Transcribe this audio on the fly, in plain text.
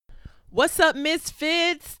What's up,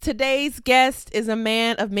 Misfits? Today's guest is a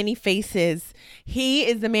man of many faces. He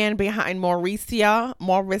is the man behind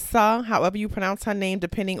Marissa, however you pronounce her name,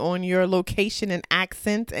 depending on your location and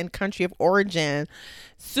accent and country of origin.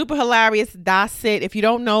 Super hilarious, that's it. If you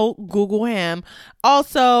don't know, Google him.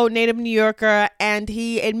 Also, native New Yorker, and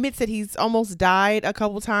he admits that he's almost died a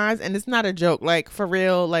couple times, and it's not a joke. Like, for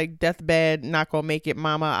real, like, deathbed, not gonna make it,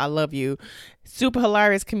 mama, I love you. Super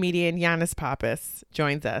hilarious comedian Yannis Pappas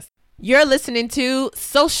joins us. You're listening to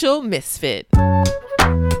Social Misfit.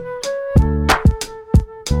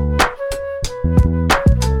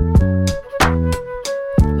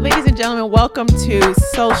 Ladies and gentlemen, welcome to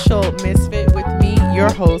Social Misfit with me,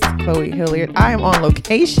 your host, Chloe Hilliard. I am on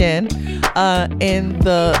location in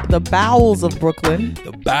the bowels of Brooklyn.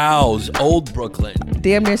 The bowels, old Brooklyn.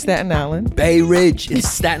 Damn near Staten Island. Bay Ridge. It's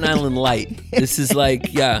Staten Island light. This is like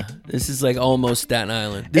almost Staten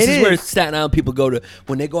Island. This is where Staten Island people go to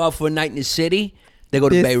when they go out for a night in the city. They go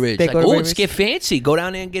to Bay Ridge. Like, let's get fancy. Go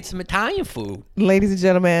down there and get some Italian food. Ladies and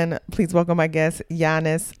gentlemen, please welcome my guest,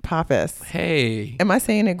 Yannis Pappas. Hey. Am I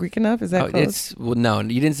saying it Greek enough? Is that close? No,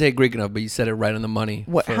 you didn't say it Greek enough, but you said it right on the money.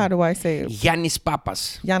 How do I say it? Yannis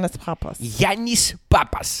Pappas. Yannis Pappas. Yannis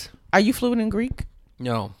Pappas. Are you fluent in Greek?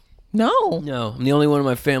 No. No. I'm the only one in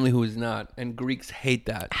my family who is not, and Greeks hate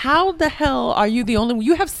that. How the hell are you the only one?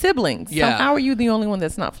 You have siblings. Yeah. So how are you the only one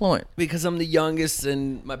that's not fluent? Because I'm the youngest,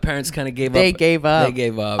 and my parents kind of gave up. They gave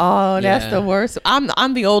up. Oh, that's the worst.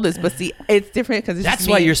 I'm the oldest, but see, it's different because that's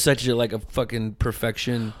why you're such a fucking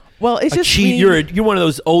perfection. Well, it's just me. You're one of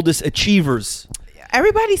those oldest achievers.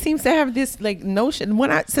 Everybody seems to have this notion.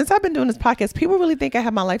 Since I've been doing this podcast, people really think I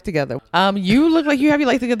have my life together. You look like you have your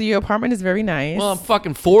life together. Your apartment is very nice. Well, I'm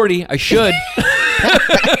fucking 40. I should.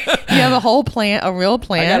 You have a whole plant, a real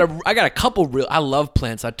plant. I got a couple real. I love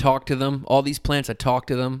plants. I talk to them. All these plants, I talk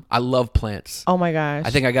to them. I love plants. Oh my gosh.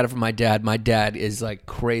 I think I got it from my dad. My dad is like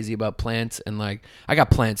crazy about plants, and I got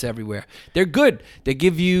plants everywhere. They're good. They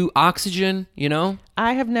give you oxygen.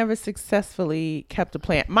 I have never successfully kept a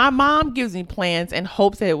plant. My mom gives me plants and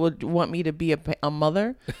hopes that it would want me to be a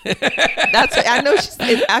mother. I know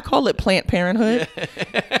I call it plant parenthood.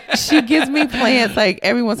 She gives me plants like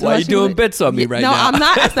every once in a while. Why are you doing bits on me right now? No, I'm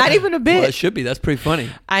not. It's not even a bit. Well, it should be. That's pretty funny.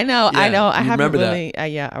 I know. Yeah, I haven't remember really.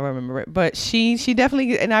 Yeah, I remember it. But she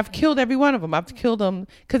definitely, and I've killed every one of them. I've killed them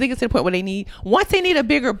because they get to the point where once they need a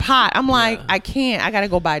bigger pot, I'm like, I can't. I got to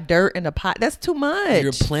go buy dirt in a pot. That's too much. You're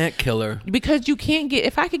a plant killer. Because you can't get,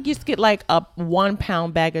 if I could just get like a 1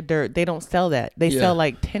 pound bag of dirt, they don't sell that. They sell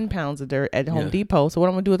like 10 pounds of dirt at Home Depot. So what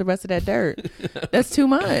am I going to do with the rest of that dirt? That's too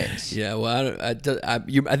much. Yeah, well, I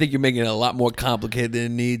think you're making it a lot more complicated than it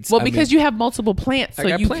needs. Well, because you have multiple plants, so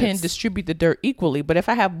you plants. can distribute the dirt equally. But if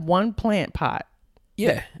I have one plant pot,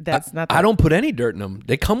 that's not. I don't put any dirt in them.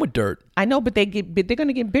 They come with dirt. I know, but they're going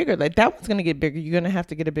to get bigger. Like that one's going to get bigger. You're going to have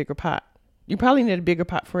to get a bigger pot. You probably need a bigger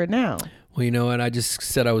pot for it now. Well, you know what? I just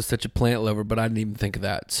said I was such a plant lover, but I didn't even think of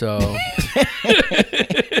that. So, you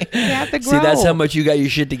have to grow. See, that's how much you got your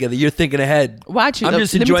shit together. You're thinking ahead. Watch you. I'm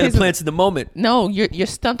just enjoying the plants in the moment. No, you're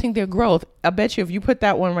stunting their growth. I bet you if you put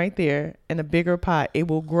that one right there in a bigger pot, it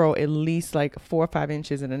will grow at least like 4 or 5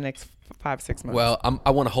 inches in the next 5-6 months. Well,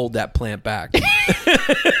 I want to hold that plant back.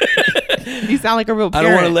 You sound like a real parent. I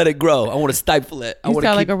don't want to let it grow. I want to stifle it. You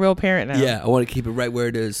sound like a real parent now. Yeah, I want to keep it right where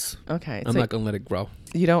it is. Okay. I'm not going to let it grow.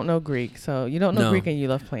 You don't know Greek, so you don't know Greek and you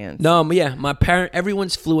love plants. No, yeah,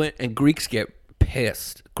 everyone's fluent and Greeks get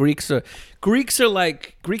pissed. Greeks are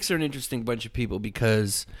an interesting bunch of people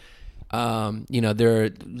because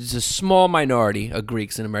there's a small minority of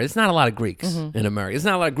Greeks in America. There's not a lot of Greeks in America. There's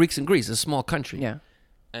not a lot of Greeks in Greece. It's a small country. Yeah.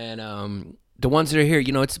 And the ones that are here,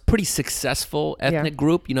 it's a pretty successful ethnic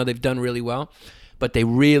group. They've done really well, but they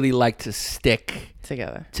really like to stick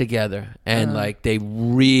together, and they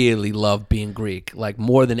really love being Greek, like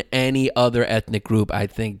more than any other ethnic group. I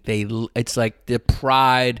think it's like the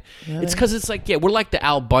pride. Really? It's because it's like we're like the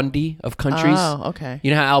Al Bundy of countries. Oh, okay.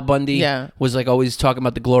 You know how Al Bundy was like always talking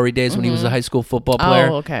about the glory days when he was a high school football player.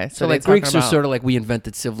 Oh, okay. So like Greeks are sort of like we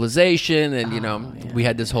invented civilization, and we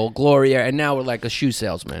had this whole glory era, and now we're like a shoe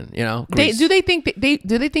salesman. Do they think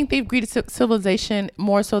they've greeted civilization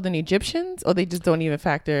more so than Egyptians, or they just don't even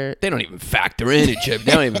factor? They don't even factor in Egypt.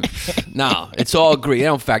 They don't even. No, it's all Greek. They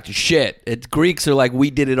don't factor shit. Greeks are like,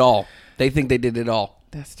 we did it all. They think they did it all.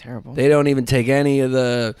 That's terrible. They don't even take any of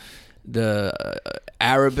the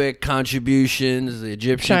Arabic contributions, the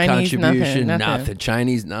Egyptian Chinese, contribution, nothing.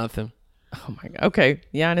 Chinese, nothing. Oh my God. Okay,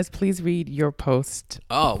 Yannis, please read your post.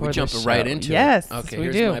 Oh, we're jumping right into it. Yes. Okay, we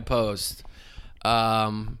here's do. my post.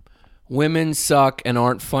 Women suck and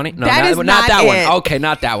aren't funny. No, that is not that it. one. Okay,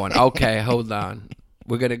 not that one. Okay, hold on.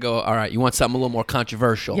 We're going to go. All right. You want something a little more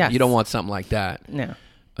controversial. Yes. You don't want something like that. No.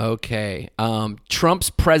 Okay. Trump's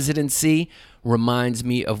presidency reminds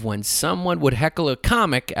me of when someone would heckle a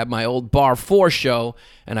comic at my old Bar 4 show,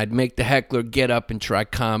 and I'd make the heckler get up and try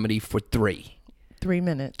comedy for 3. 3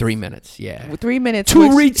 minutes. 3 minutes, yeah. 3 minutes.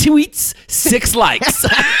 2 retweets, 6 likes.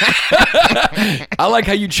 I like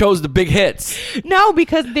how you chose the big hits. No,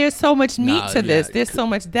 because there's so much meat to this. There's so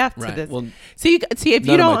much depth to this. Well, see, if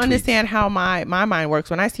you don't understand how my mind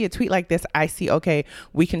works, when I see a tweet like this, I see, okay,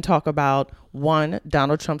 we can talk about one,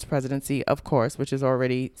 Donald Trump's presidency, of course, which is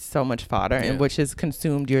already so much fodder and which has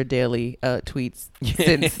consumed your daily tweets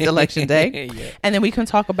since Election Day. And then we can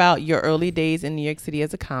talk about your early days in New York City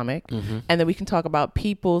as a comic. And then we can talk about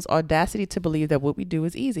people's audacity to believe that what we do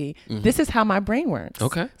is easy. This is how my brain works.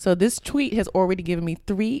 Okay. So this tweet has already given me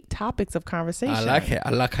 3 topics of conversation. I like it. I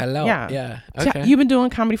like a lot. Yeah. Okay. You've been doing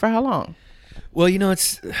comedy for how long? Well,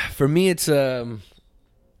 it's for me. It's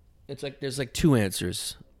like there's like 2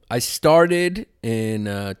 answers. I started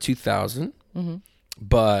in 2000,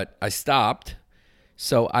 but I stopped.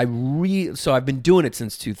 So I've been doing it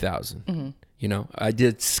since 2000. I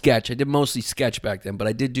did sketch. I did mostly sketch back then, but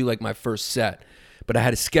I did do like my first set. But I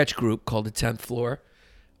had a sketch group called the 10th Floor.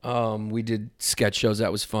 We did sketch shows.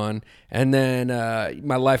 That was fun. And then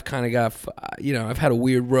my life kind of got, I've had a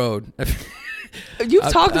weird road. You've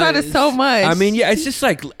talked about it so much. I mean, yeah, it's just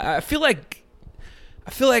like, I feel like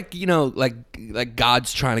like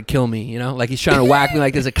God's trying to kill me, like he's trying to whack me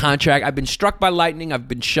like there's a contract. I've been struck by lightning. I've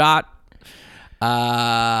been shot.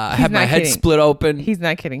 I had my head split open. He's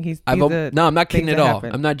not kidding. No, I'm not kidding at all.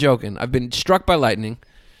 I'm not joking. I've been struck by lightning.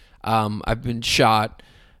 I've been shot.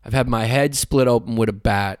 I've had my head split open with a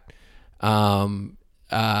bat.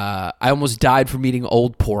 I almost died from eating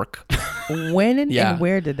old pork. When and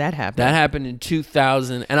where did that happen? That happened in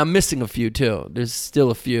 2000, and I'm missing a few too. There's still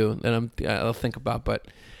a few that I'll think about, but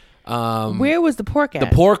where was the pork at?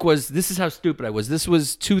 The pork was. This is how stupid I was. This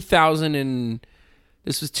was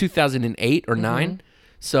 2008 or 9.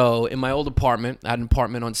 So in my old apartment, I had an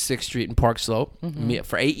apartment on 6th Street in Park Slope.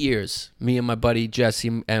 For 8 years, me and my buddy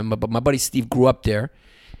Jesse and my buddy Steve grew up there,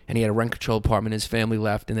 and he had a rent control apartment. His family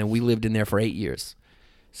left, and then we lived in there for 8 years.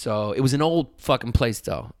 So it was an old fucking place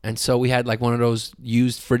though, and so we had like one of those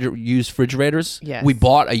used refrigerators. Yes. We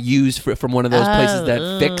bought a used from one of those places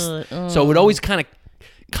that fixed, so it would always kind of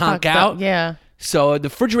conk out. Yeah. So the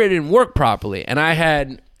refrigerator didn't work properly, and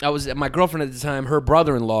I was my girlfriend at the time. Her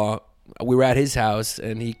brother-in-law, we were at his house,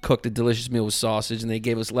 and he cooked a delicious meal with sausage, and they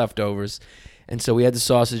gave us leftovers, and so we had the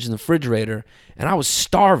sausage in the refrigerator, and I was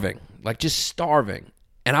starving, like just starving,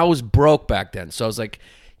 and I was broke back then, so I was like,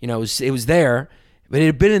 it was there. But it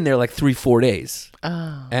had been in there like 3-4 days.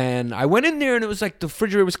 Oh. And I went in there and it was like the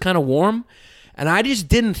refrigerator was kind of warm. And I just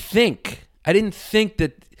didn't think. I didn't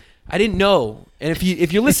know. And if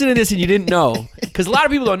you're listening to this and you didn't know, because a lot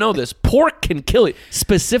of people don't know this, pork can kill you.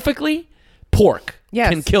 Specifically, pork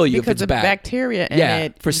can kill you if it's bad. Because of bacteria and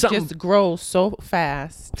it just grows so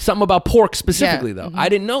fast. Something about pork specifically, though. I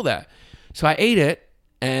didn't know that. So I ate it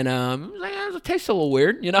and it tastes a little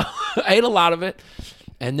weird, I ate a lot of it.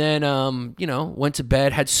 And then, went to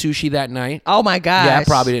bed, had sushi that night. Oh, my gosh. Yeah,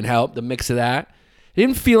 probably didn't help, the mix of that.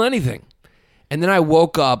 Didn't feel anything. And then I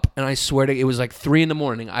woke up, and I swear to you, it was like 3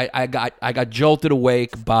 a.m. I got jolted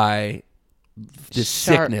awake by this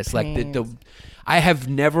sickness. Pains. Like, I have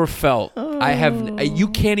never felt, you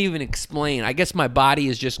can't even explain. I guess my body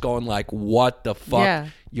is just going like, what the fuck? Yeah.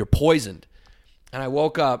 You're poisoned. And I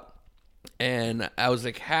woke up, and I was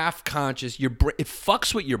like half conscious. It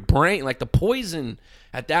fucks with your brain. Like the poison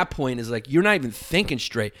at that point is like you're not even thinking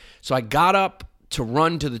straight. So I got up to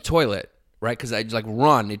run to the toilet, right? Because I just like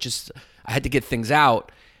run. I had to get things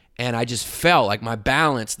out, and I just fell like my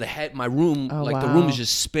balance, my room, the room is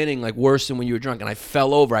just spinning like worse than when you were drunk. And I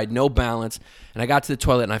fell over. I had no balance, and I got to the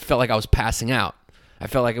toilet, and I felt like I was passing out. I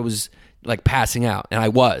felt like it was like passing out, and I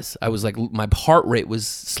was like my heart rate was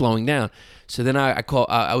slowing down. So then I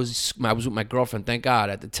was with my girlfriend, thank God,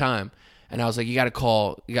 at the time, and I was like, you gotta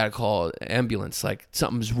call ambulance, like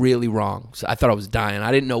something's really wrong. So I thought I was dying.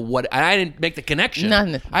 I didn't know what. I didn't make the connection.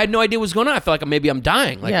 Nothing. I had no idea what was going on. I felt like maybe I'm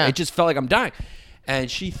dying. Like it just felt like I'm dying.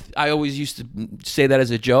 And I always used to say that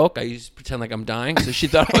as a joke. I used to pretend like I'm dying. So she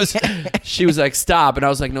thought she was like, stop. And I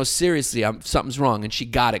was like, no, seriously, something's wrong. And she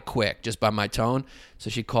got it quick just by my tone. So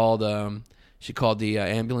she called the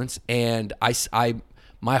ambulance, and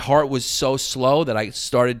my heart was so slow that I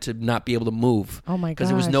started to not be able to move. Oh my gosh. Because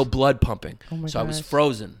there was no blood pumping. Oh my so I was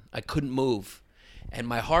frozen. I couldn't move. And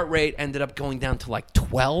my heart rate ended up going down to like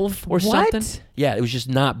 12 or something. Yeah, it was just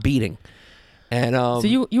not beating. And so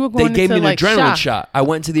you were going they gave me an like adrenaline shot. I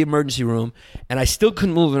went to the emergency room and I still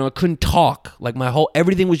couldn't move and I couldn't talk. Like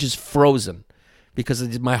everything was just frozen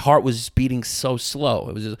because my heart was beating so slow.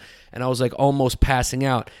 It was just, and I was like almost passing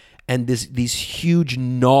out. And these huge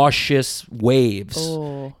nauseous waves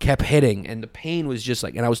kept hitting, and the pain was just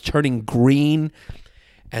like, and I was turning green.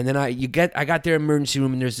 And then I got their emergency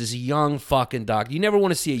room, and there's this young fucking doctor. You never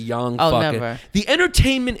want to see a young fucking. Never. The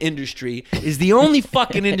entertainment industry is the only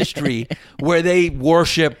fucking industry where they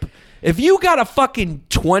worship. If you got a fucking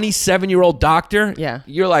 27-year-old doctor,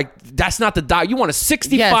 you're like, that's not the doc. You want a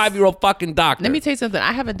 65-year-old fucking doctor. Let me tell you something.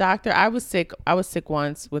 I have a doctor. I was sick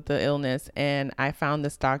once with the illness, and I found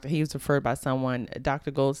this doctor. He was referred by someone, Dr.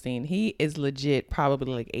 Goldstein. He is legit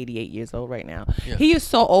probably like 88 years old right now. Yeah. He is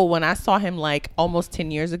so old. When I saw him like almost 10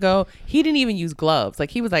 years ago, he didn't even use gloves. Like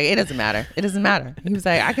he was like, it doesn't matter. It doesn't matter. He was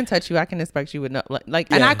like, I can touch you. I can inspect you with no, like.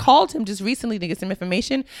 And I called him just recently to get some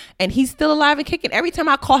information, and he's still alive and kicking. Every time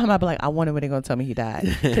I call him, I'd be like, I wonder when they're gonna tell me he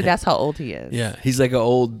died, because that's how old he is. Yeah, he's like an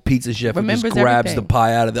old pizza chef who just grabs the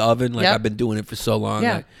pie out of the oven. Like I've been doing it for so long.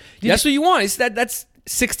 Yeah, like, that's what you want. It's that's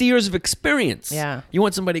 60 years of experience. Yeah, you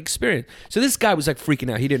want somebody experienced. So this guy was like freaking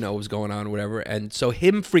out. He didn't know what was going on or whatever. And so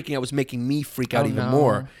him freaking out was making me freak out even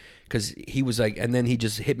more, because he was like, and then he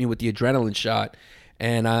just hit me with the adrenaline shot,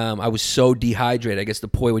 and I was so dehydrated. I guess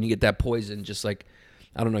when you get that poison, just like,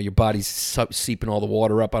 I don't know, your body's seeping all the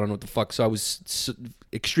water up. I don't know what the fuck. So I was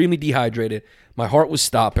extremely dehydrated. My heart was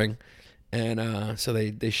stopping. And so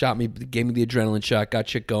they shot me, gave me the adrenaline shot, got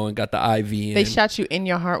shit going, got the IV in. They shot you in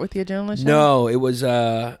your heart with the adrenaline shot? No, it was...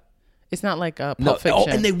 it's not like a Pulp Fiction.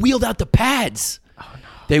 Oh, and they wheeled out the pads. Oh,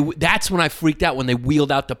 no. That's when I freaked out, when they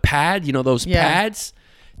wheeled out the pad, those pads.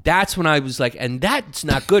 That's when I was like, and that's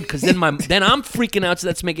not good, because then I'm freaking out, so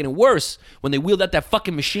that's making it worse. When they wheeled out that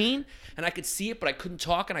fucking machine, and I could see it, but I couldn't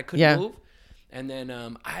talk and I couldn't move. And then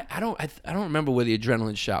I don't remember where the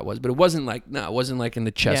adrenaline shot was, but it wasn't like in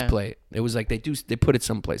the chest plate. It was like they put it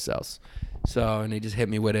someplace else. So, and they just hit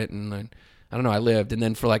me with it, and I don't know. I lived, and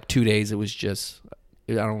then for like 2 days, it was just,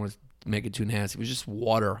 I don't want to make it too nasty. It was just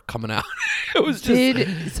water coming out. It was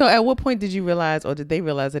just. So at what point did you realize, or did they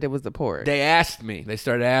realize that it was the pork? They asked me. They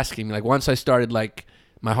started asking me. Like once I started, like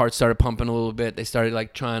my heart started pumping a little bit. They started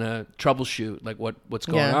like trying to troubleshoot, like what's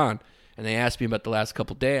going on. And they asked me about the last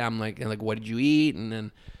couple of days. I'm like, what did you eat? And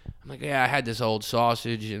then I'm like, I had this old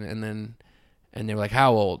sausage. And they were like,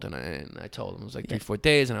 how old? And I told them it was like 3-4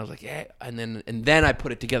 days. And I was like, yeah. And then I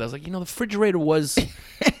put it together. I was like, the refrigerator was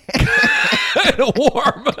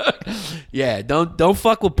warm. Yeah, don't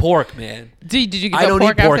fuck with pork, man. Did you get I don't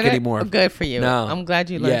pork eat pork after anymore. Oh, good for you. No. I'm glad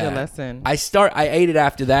you learned your lesson. I ate it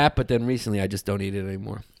after that, but then recently I just don't eat it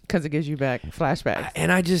anymore. Because it gives you back flashbacks.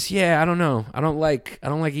 And I just, I don't know. I don't like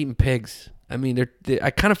eating pigs. I mean,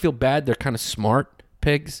 I kind of feel bad. They're kind of smart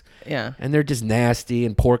pigs. Yeah. And they're just nasty,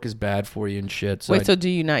 and pork is bad for you and shit. So so do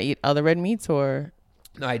you not eat other red meats, or?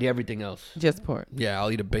 No, I eat everything else. Just pork. Yeah,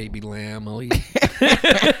 I'll eat a baby lamb. I'll eat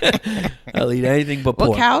anything but pork.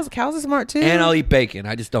 Well, cows are smart too. And I'll eat bacon.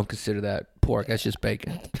 I just don't consider that pork. That's just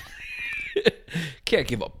bacon. Can't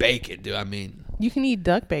give up bacon, dude. I mean, you can eat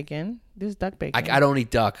duck bacon. There's duck bacon. I don't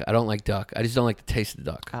eat duck. I don't like duck. I just don't like the taste of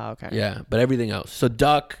duck. Oh, okay. Yeah, but everything else. So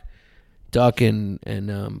duck and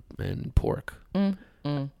pork.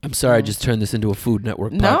 I'm sorry, I just turned this into a Food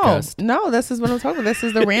Network podcast. No, this is what I'm talking about. This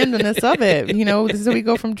is the randomness of it. This is how we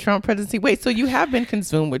go from Trump presidency. Wait, so you have been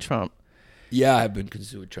consumed with Trump? Yeah, I've been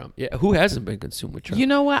consumed with Trump. Yeah, who hasn't been consumed with Trump? You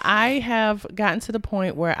know what? I have gotten to the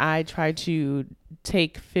point where I try to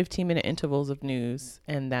take 15-minute intervals of news,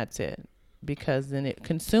 and that's it. Because then it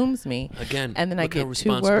consumes me. Again, and then I get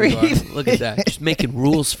too worried. Look at that. Just making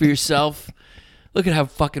rules for yourself. Look at how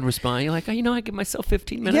fucking responsible. You're like, I give myself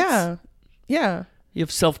 15 minutes. Yeah. You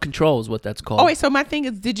have self-control is what that's called. Oh, wait, so my thing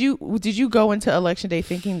is, did you go into Election Day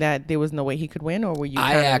thinking that there was no way he could win, or were you?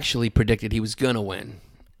 I actually predicted he was going to win.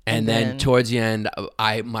 And then towards the end,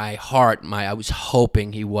 I was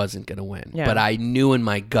hoping he wasn't going to win. Yeah. But I knew in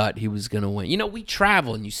my gut he was going to win. We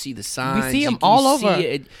travel and you see the signs. We see him all over.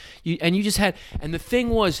 And you just had, and the thing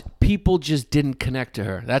was, people just didn't connect to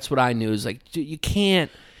her. That's what I knew. It was like, you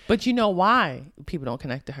can't. But you know why people don't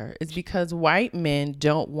connect to her? It's because white men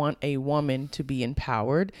don't want a woman to be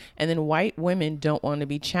empowered. And then white women don't want to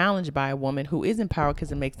be challenged by a woman who is empowered,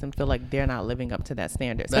 because it makes them feel like they're not living up to that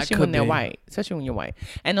standard. Especially when they're white. Especially when you're white.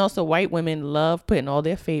 And also white women love putting all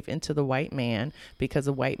their faith into the white man, because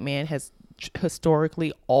the white man has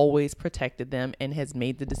historically always protected them and has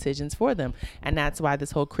made the decisions for them. And that's why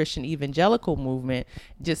this whole Christian evangelical movement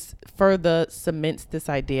just further cements this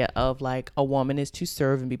idea of like a woman is to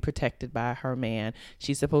serve and be protected by her man.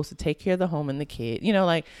 She's supposed to take care of the home and the kid, you know,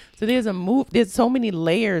 like, so there's so many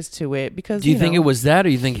layers to it because, do you think it was that, or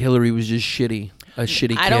you think Hillary was just shitty? A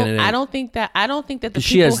shitty candidate. I don't think that the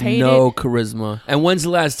she has no charisma. And when's the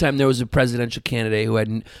last time there was a presidential candidate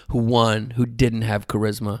who won who didn't have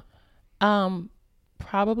charisma?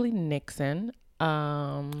 Probably Nixon.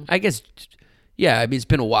 I guess. Yeah, I mean it's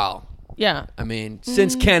been a while. Yeah. I mean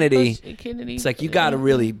since Kennedy, it's like you got to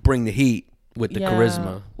really bring the heat with the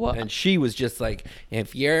charisma. Well, and she was just like,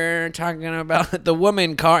 if you're talking about the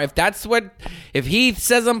woman card, if he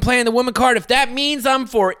says I'm playing the woman card, if that means I'm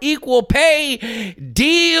for equal pay,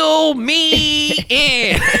 deal me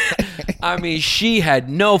in. I mean, she had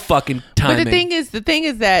no fucking timing. But the thing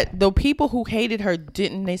is that the people who hated her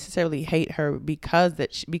didn't necessarily hate her because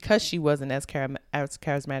she wasn't as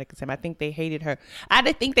charismatic as him. I think they hated her.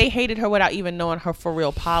 I think they hated her without even knowing her for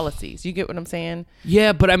real policies. You get what I'm saying?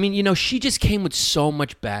 Yeah, but I mean, you know, she just came with so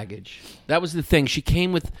much baggage. That was the thing. She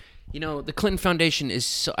came with, you know, the Clinton Foundation is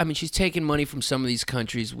so, I mean, she's taking money from some of these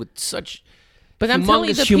countries with such I'm telling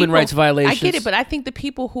you, human rights violations. I get it, but I think the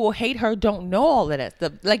people who hate her don't know all of that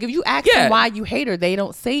stuff. Like if you ask them why you hate her, they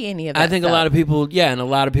don't say any of that. I think stuff. a lot of people, and a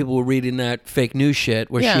lot of people were reading that fake news shit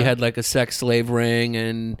where she had like a sex slave ring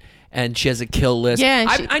and she has a kill list. Yeah,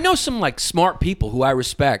 I know some like smart people who I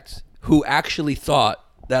respect who actually thought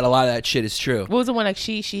that a lot of that shit is true. What was the one like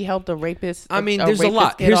she helped a rapist? I mean, there's a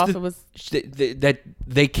lot. Here's that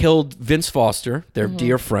they killed Vince Foster, their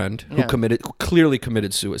dear friend, who clearly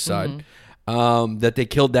committed suicide. Mm-hmm. That they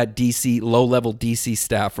killed that low-level DC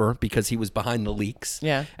staffer because he was behind the leaks.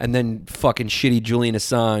 Yeah. And then fucking shitty Julian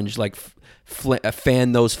Assange like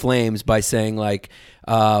fanned those flames by saying like,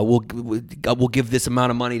 we'll give this amount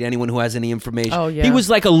of money to anyone who has any information. Oh, yeah. He was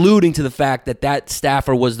like alluding to the fact that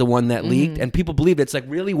staffer was the one that leaked, and people believed it. It's like,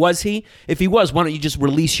 really, was he? If he was, why don't you just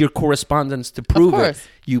release your correspondence to prove it,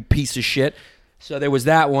 you piece of shit? So there was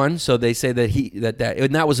that one. So they say that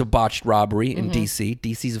and that was a botched robbery in D.C.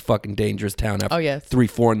 D.C.'s a fucking dangerous town after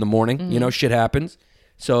 3-4 in the morning. You know, shit happens.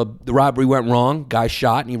 So the robbery went wrong. Guy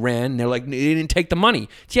shot and he ran. And they're like, he didn't take the money.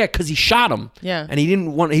 Yeah, because he shot him. Yeah. And he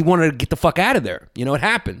wanted to get the fuck out of there. You know, it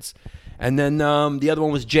happens. And then the other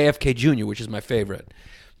one was JFK Jr., which is my favorite.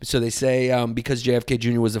 So they say because JFK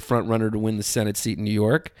Jr. was the front runner to win the Senate seat in New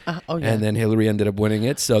York, and then Hillary ended up winning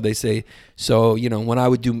it. So they say, you know, when I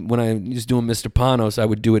was doing Mr. Panos, I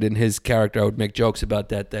would do it in his character. I would make jokes about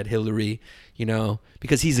that Hillary, you know,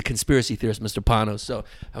 because he's a conspiracy theorist, Mr. Panos. So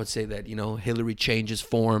I would say that, you know, Hillary changes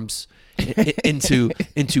forms into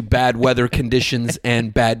bad weather conditions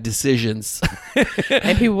and bad decisions.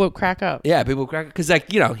 And people would crack up. Yeah, people would crack up because,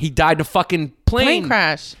 like, you know, he died in a fucking plane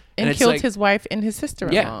crash. And killed his wife and his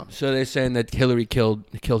sister-in-law. Yeah, so they're saying that Hillary killed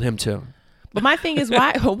him too. But my thing is,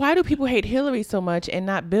 why do people hate Hillary so much and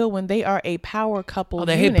not Bill when they are a power couple? Oh,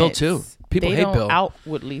 they hate Bill too. People hate Bill. They don't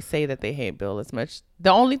outwardly say that they hate Bill as much. The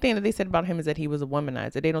only thing that they said about him is that he was a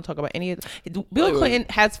womanizer. They don't talk about any of it. Bill Clinton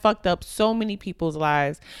has fucked up so many people's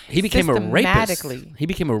lives. He became a rapist. He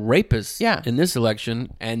became a rapist in this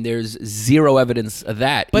election, and there's zero evidence of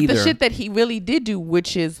that But either. the shit that he really did do,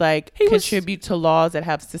 which is like contribute to laws that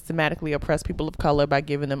have systematically oppressed people of color by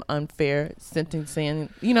giving them unfair sentencing.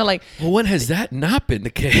 You know, like, well, when has that not been the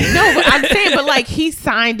case? No, but I'm saying, but like he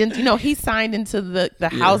signed into the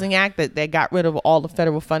Housing Act that got rid of all the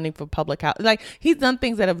federal funding for public housing. Like he's done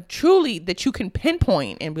things that have truly that you can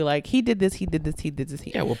pinpoint and be like, he did this.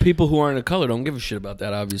 Yeah, well, people who aren't of color don't give a shit about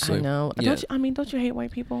that, obviously. I know. Yeah. Don't you hate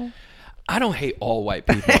white people? I don't hate all white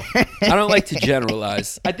people. I don't like to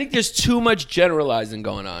generalize. I think there's too much generalizing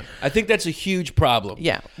going on. I think that's a huge problem.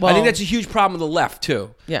 Yeah. Well, I think that's a huge problem with the left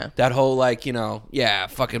too. Yeah. That whole like, you know,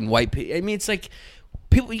 fucking white people. I mean, it's like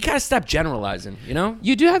people, you gotta stop generalizing, you know?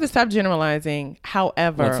 You do have to stop generalizing.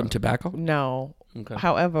 However, want some tobacco? No. Okay.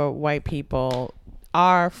 However, white people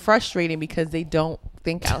are frustrating because they don't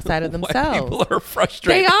think outside of themselves. White people are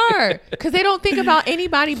frustrated. They are, because they don't think about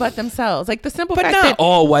anybody but themselves. Like the simple fact that, but not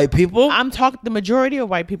all white people. I'm talking the majority of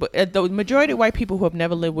white people. The majority of white people who have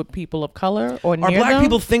never lived with people of color or near them. Are black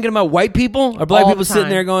people thinking about white people? Are black people sitting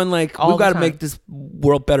there going like, we got to make this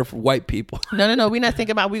world better for white people? No. We're not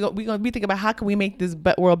thinking about we thinking about how can we make this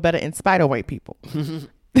world better in spite of white people.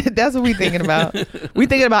 That's what we thinking about. We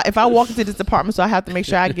thinking about if I walk into this apartment, so I have to make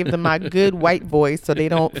sure I give them my good white voice so they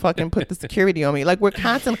don't fucking put the security on me. Like we're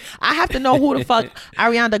constantly, I have to know who the fuck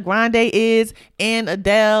Ariana Grande is and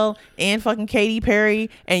Adele and fucking Katy Perry,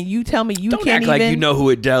 and you tell me don't can't act even. Like you know who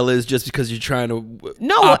Adele is just because you're trying to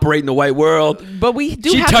operate in the white world. But we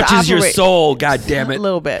do. She have touches to your soul. God damn it, a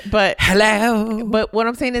little bit. But hello. But what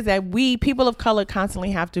I'm saying is that we people of color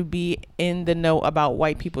constantly have to be in the know about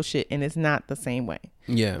white people shit, and it's not the same way.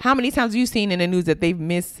 Yeah. How many times have you seen in the news that they've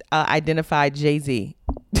misidentified Jay-Z?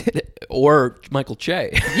 Or Michael Che?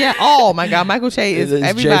 Yeah. Oh my God. Michael Che is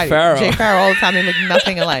everybody. Jay Farrow all the time. They look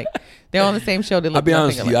nothing alike. They're on the same show. They look. I'll be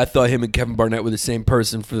honest with you. I thought him and Kevin Barnett were the same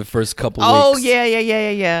person for the first couple weeks. Oh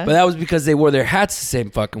yeah. But that was because they wore their hats the same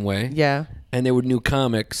fucking way. Yeah. And they were new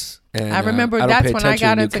comics. And I remember that's when I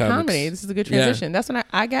got into comedy. This is a good transition. Yeah. That's when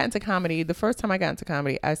I got into comedy. The first time I got into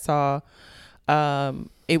comedy, I saw.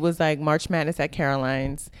 It was like March Madness at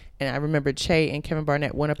Caroline's, and I remember Che and Kevin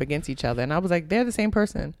Barnett went up against each other, and I was like, they're the same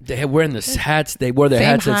person. They were wearing the hats. They wore their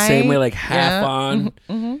hats the same way, like half on.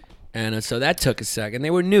 Mm-hmm. And so that took a second.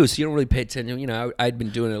 They were new, so you don't really pay attention. You know, I'd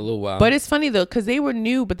been doing it a little while. But it's funny though, because they were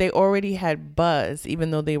new, but they already had buzz,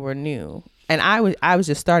 even though they were new. And I was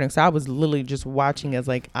just starting, so I was literally just watching as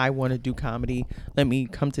like, I want to do comedy. Let me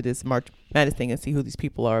come to this March Madness thing and see who these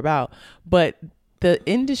people are about. But the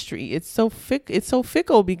industry, it's so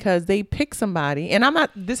fickle because they pick somebody, and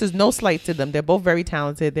this is no slight to them. They're both very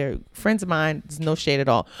talented. They're friends of mine. There's no shade at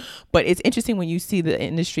all. But it's interesting when you see the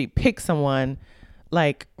industry pick someone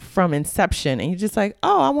like from inception, and you're just like,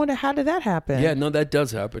 oh, I wonder how did that happen? Yeah, no, that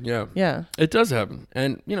does happen. Yeah. Yeah. It does happen.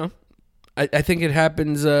 And, you know, I think it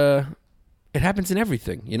happens in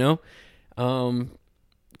everything, you know?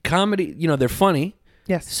 Comedy, you know, they're funny.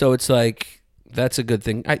 Yes. So it's like, that's a good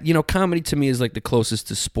thing. Comedy to me is like the closest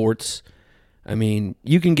to sports. I mean,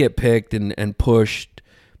 you can get picked and pushed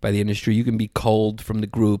by the industry. You can be culled from the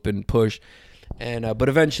group and pushed. And but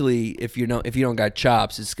eventually, if you don't got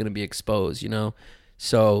chops, it's going to be exposed, you know?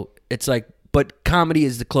 So it's like, but comedy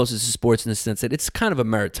is the closest to sports in the sense that it's kind of a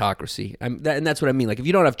meritocracy. And that's what I mean. Like if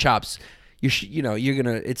you don't have chops, you're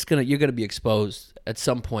gonna be exposed at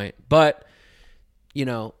some point. But, you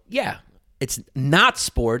know, yeah, it's not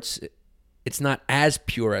sports. It's not as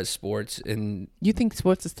pure as sports. And you think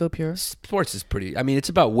sports is still pure? Sports is pretty. I mean, it's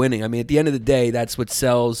about winning. I mean, at the end of the day, that's what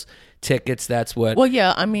sells tickets. That's what. Well,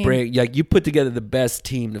 yeah. I mean, like you put together the best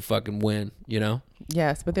team to fucking win. You know.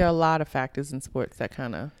 Yes, but there are a lot of factors in sports that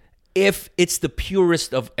kind of. If it's the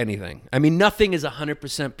purest of anything, I mean, nothing is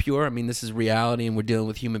 100% pure. I mean, this is reality, and we're dealing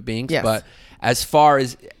with human beings. Yes. But as far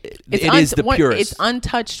as it is the purest, it's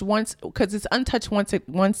untouched once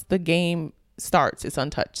once the game starts. It's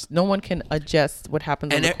untouched. No one can adjust what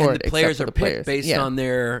happens on the court. And the players are picked based on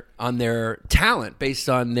their talent, based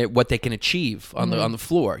on what they can achieve on the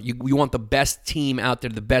floor. You want the best team out there,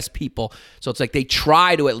 the best people. So it's like they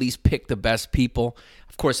try to at least pick the best people.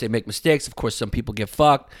 Of course, they make mistakes. Of course, some people get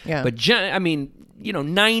fucked. Yeah. But I mean, you know,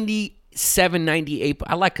 97, 98.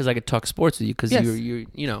 I like because I could talk sports with you because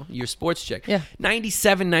you're a sports chick. Yeah.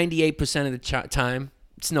 97, 98% of the time,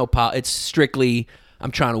 it's strictly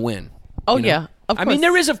I'm trying to win. Oh, you know? Yeah. Of course. I mean,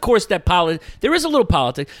 there is, of course, there is a little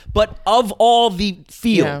politics, but of all the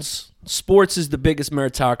fields, sports is the biggest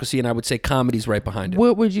meritocracy, and I would say comedy's right behind it.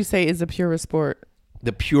 What would you say is the purest sport?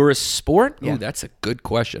 The purest sport? Yeah. Ooh, that's a good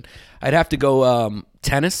question. I'd have to go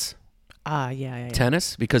tennis. Yeah.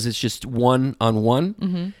 Tennis, because it's just one-on-one,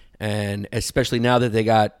 mm-hmm. and especially now that they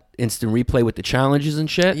got instant replay with the challenges and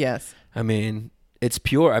shit. Yes. I mean, it's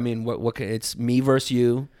pure. I mean, it's me versus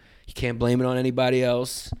you. You can't blame it on anybody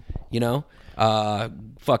else. You know,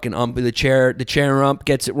 fucking the chair ump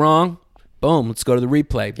gets it wrong. Boom, let's go to the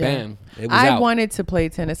replay. Yeah. Bam, it was out. I wanted to play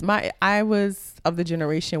tennis. I was of the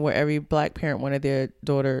generation where every black parent wanted their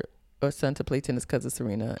daughter or son to play tennis because of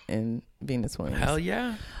Serena and Venus Williams. Hell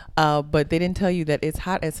yeah. But they didn't tell you that it's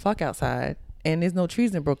hot as fuck outside and there's no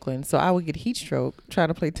trees in Brooklyn. So I would get heat stroke trying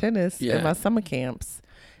to play tennis in my summer camps.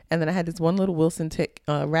 And then I had this one little Wilson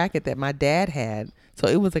racket that my dad had. So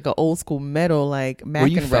it was like an old school metal, like McEnroe. Were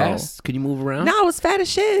you fast? Could you move around? No, I was fat as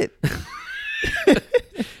shit.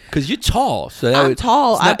 Because you're tall. So I'm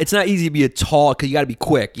tall. It's not easy to be a tall, because you got to be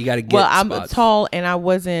quick. You got to get I'm tall, and I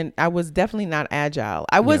was definitely not agile.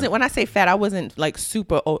 I wasn't, when I say fat, I wasn't like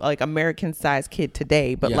super, like American sized kid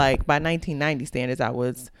today. But like by 1990 standards, I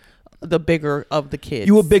was the bigger of the kids.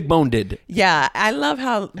 You were big boned. Yeah, I love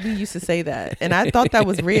how we used to say that, and I thought that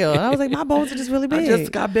was real. And I was like, my bones are just really big. I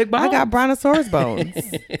just got big bones. I got brontosaurus bones.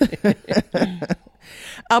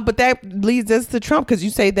 But that leads us to Trump, because you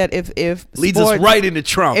say that if leads us right into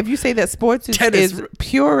Trump. If you say that sports is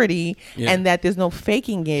purity and that there's no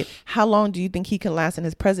faking it, how long do you think he can last in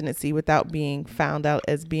his presidency without being found out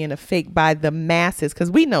as being a fake by the masses? Because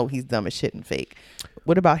we know he's dumb as shit and fake.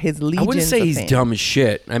 What about his legions? I wouldn't say he's dumb as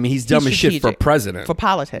shit. I mean, he's dumb as shit for president. For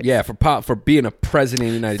politics. Yeah, for being a president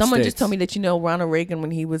of the United States. Someone just told me that, Ronald Reagan, when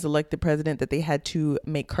he was elected president, that they had to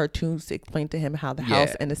make cartoons to explain to him how the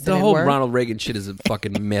House and the Senate The whole work. Ronald Reagan shit is a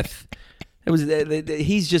fucking myth.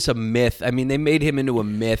 He's just a myth. I mean, they made him into a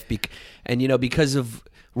myth. Because of...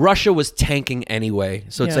 Russia was tanking anyway.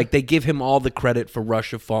 So it's like they give him all the credit for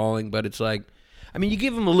Russia falling, but it's like... I mean, you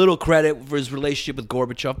give him a little credit for his relationship with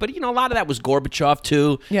Gorbachev, but, a lot of that was Gorbachev,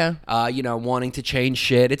 too. Yeah. Wanting to change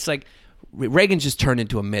shit. It's like Reagan just turned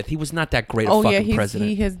into a myth. He was not that great a fucking president.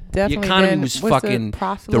 He has definitely the economy was fucking...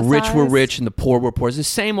 The rich were rich and the poor were poor. It's the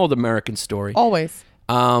same old American story. Always.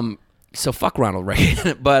 So fuck Ronald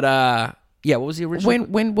Reagan. But... yeah, what was the original?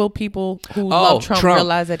 When will people who love Trump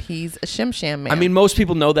realize that he's a shim man? I mean, most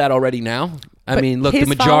people know that already now. I mean, look, the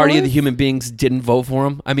majority of the human beings didn't vote for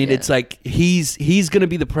him. I mean, it's like he's going to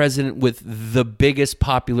be the president with the biggest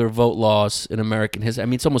popular vote loss in American history. I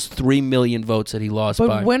mean, it's almost 3 million votes that he lost by.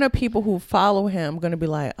 But when are people who follow him going to be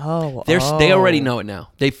like, They already know it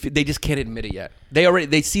now. They just can't admit it yet.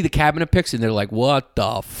 They see the cabinet picks and they're like, what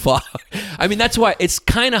the fuck? I mean, that's why it's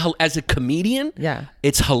kind of, as a comedian,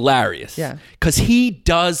 it's hilarious. Yeah. Because he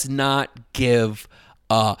does not give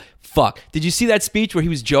a fuck. Did you see that speech where he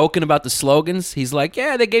was joking about the slogans? He's like,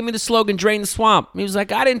 yeah, they gave me the slogan, drain the swamp. He was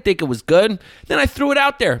like, I didn't think it was good. Then I threw it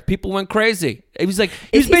out there. People went crazy. He was like,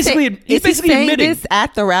 he's basically admitting this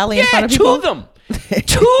at the rally in front of people? To them.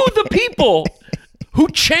 To the people who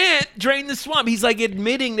chant drain the swamp. He's like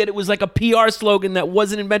admitting that it was like a PR slogan that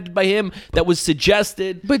wasn't invented by him, that was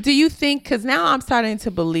suggested. But do you think, because now I'm starting to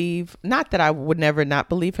believe, not that I would never not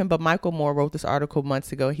believe him, but Michael Moore wrote this article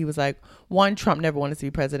months ago. He was like, one, Trump never wanted to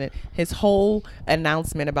be president. His whole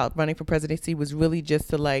announcement about running for presidency was really just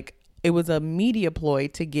to it was a media ploy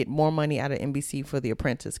to get more money out of NBC for The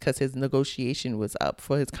Apprentice, because his negotiation was up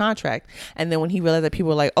for his contract. And then when he realized that people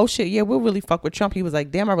were like, oh shit, yeah, we'll really fuck with Trump, he was like,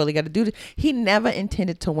 damn, I really got to do this. He never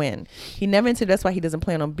intended to win. That's why he doesn't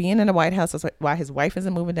plan on being in the White House. That's why his wife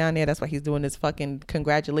isn't moving down there. That's why he's doing this fucking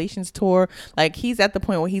congratulations tour. Like, he's at the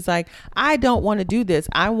point where he's like, I don't want to do this.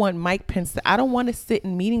 I want Mike Pence. I don't want to sit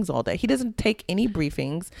in meetings all day. He doesn't take any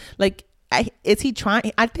briefings. Like, is he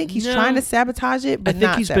trying? I think he's trying to sabotage it, but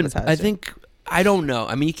I don't know.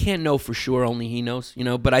 I mean, you can't know for sure. Only he knows,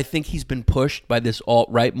 But I think he's been pushed by this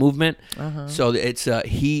alt-right movement. So it's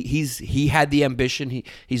he had the ambition.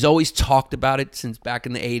 He's always talked about it since back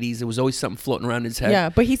in the 80s. It was always something floating around his head. Yeah,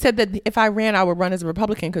 but he said that if I ran, I would run as a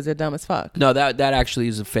Republican because they're dumb as fuck. No, that actually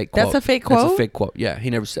is a fake quote. That's a fake quote? That's a fake quote. Yeah, he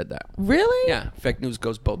never said that. Really? Yeah, fake news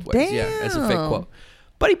goes both ways. Damn. Yeah, that's a fake quote.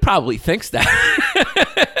 But he probably thinks that.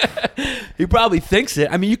 He probably thinks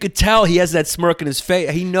it. I mean, you could tell he has that smirk in his face.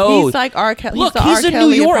 He knows. He's like R. Kelly. Look, he's a New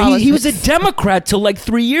Yorker. He was a Democrat till like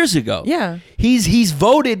 3 years ago. Yeah. He's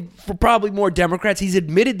voted for probably more Democrats. He's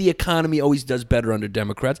admitted the economy always does better under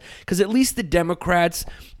Democrats, because at least the Democrats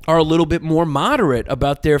are a little bit more moderate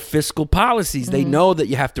about their fiscal policies. They know that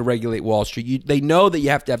you have to regulate Wall Street. They know that you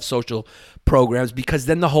have to have social programs, because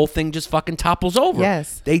then the whole thing just fucking topples over.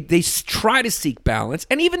 Yes. They try to seek balance.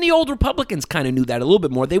 And even the old Republicans kind of knew that a little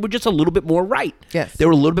bit more. They were just a little bit more right. Yes. They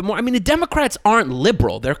were a little bit more. I mean, the Democrats aren't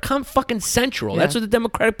liberal. They're fucking central. Yeah. That's what the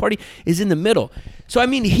Democratic Party is, in the middle. So, I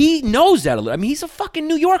mean, he knows that a little. I mean, he's a fucking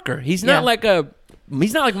New Yorker. He's not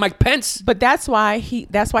he's not like Mike Pence. But that's why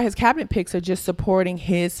his cabinet picks are just supporting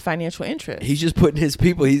his financial interests. He's just putting his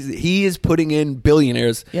people. He is putting in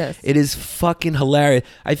billionaires. Yes. It is fucking hilarious.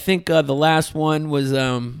 I think the last one was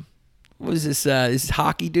what was this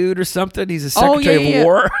hockey dude or something? He's a secretary of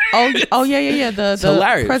war. Yeah. The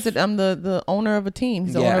hilarious. President. the owner of a team.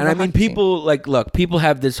 He's the owner and of a I mean, people look. People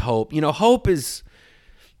have this hope. Hope is.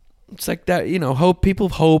 It's like that. Hope. People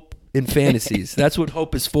hope in fantasies. That's what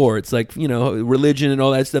hope is for. It's like, religion and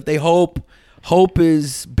all that stuff. They hope. Hope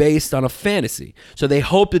is based on a fantasy. So they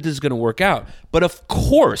hope that this is going to work out. But of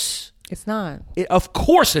course, it's not. Of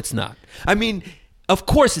course it's not. I mean, of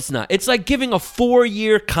course it's not. It's like giving a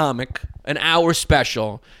 4-year comic an hour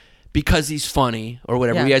special because he's funny or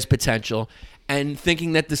whatever. Yeah. He has potential. and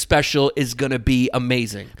thinking that the special is gonna be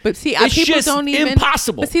amazing. But see, it's people just don't even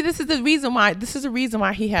impossible. But see, this is the reason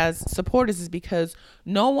why he has supporters, is because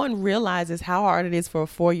no one realizes how hard it is for a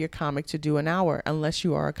 4-year comic to do an hour unless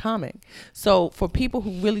you are a comic. So for people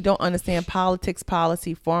who really don't understand politics,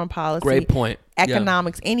 policy, foreign policy, great point,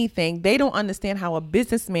 economics, anything, they don't understand how a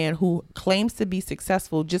businessman who claims to be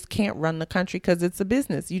successful just can't run the country, because it's a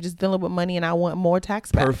business. You're just dealing with money, and I want more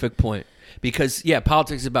tax back. Perfect point. Because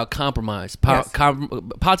politics is about compromise.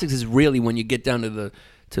 Politics is really, when you get down to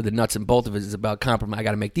the nuts and bolts of it, is about compromise. I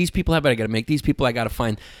got to make these people happy. I got to make these people. I got to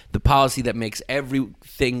find the policy that makes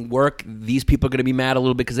everything work. These people are going to be mad a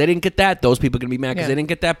little bit because they didn't get that. Those people are going to be mad because they didn't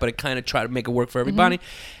get that. But it kind of try to make it work for everybody.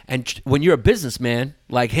 And when you're a businessman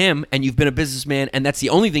like him, and you've been a businessman, and that's the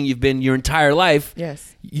only thing you've been your entire life.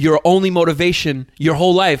 Yes. Your only motivation your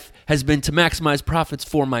whole life has been to maximize profits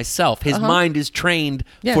for myself. His mind is trained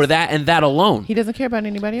for that and that alone. He doesn't care about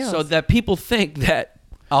anybody else. So that people think that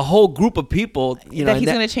a whole group of people, that he's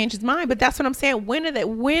going to change his mind. But that's what I'm saying. When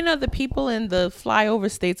are the people in the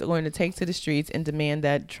flyover states are going to take to the streets and demand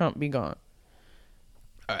that Trump be gone?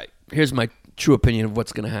 All right. Here's my true opinion of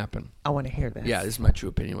what's going to happen. I want to hear this. Yeah, this is my true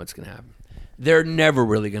opinion of what's going to happen. They're never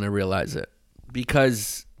really going to realize it,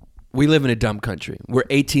 because we live in a dumb country. We're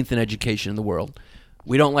 18th in education in the world.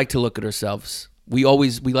 We don't like to look at ourselves. We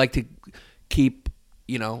like to keep,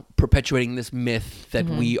 perpetuating this myth that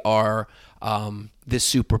we are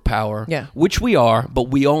this superpower, which we are, but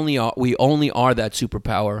we only are that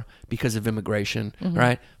superpower because of immigration,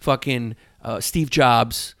 right? Fucking Steve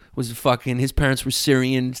Jobs his parents were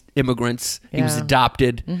Syrian immigrants. He was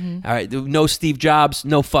adopted. All right, no Steve Jobs,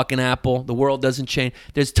 no fucking Apple. The world doesn't change.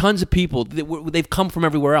 There's tons of people. They've come from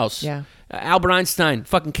everywhere else. Yeah. Albert Einstein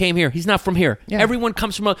fucking came here. He's not from here. Yeah. Everyone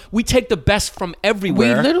comes from. We take the best from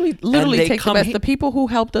everywhere. We literally take the best. The people who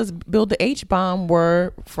helped us build the H-bomb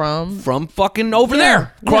were from fucking over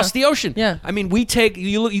there, across the ocean. Yeah. I mean, we take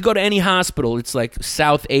you go to any hospital. It's like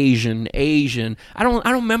South Asian. I don't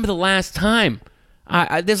remember the last time.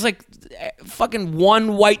 There's like fucking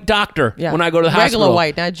one white doctor when I go to the hospital. Regular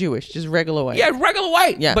white, not Jewish, just regular white. Yeah, regular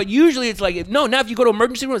white. Yeah. But usually it's like, now if you go to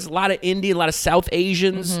emergency room, it's a lot of Indian, a lot of South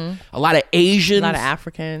Asians, a lot of Asians. A lot of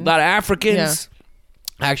Africans.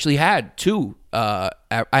 Yeah. I actually had two. I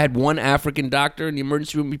had one African doctor in the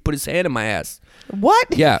emergency room. He put his hand in my ass.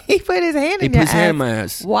 What? Yeah. He put his hand in your ass? He put his hand in my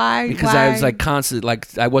ass. Why? Because I was like constant,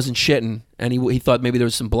 like I wasn't shitting. And he thought maybe there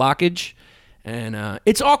was some blockage. And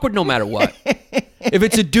it's awkward no matter what. If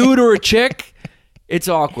it's a dude or a chick, it's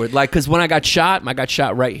awkward. Like, because when I got shot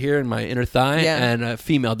right here in my inner thigh, and a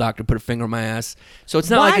female doctor put a finger in my ass. So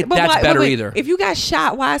it's not that's better either. If you got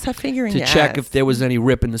shot, why is her finger in your ass? To check if there was any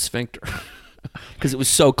rip in the sphincter. Because it was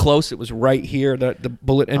so close. It was right here that the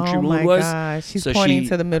bullet entry wound was. Oh my gosh. She's pointing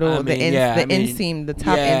to the middle of the inseam, the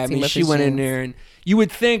top inseam. I mean, she went in there, and you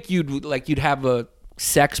would think you'd have a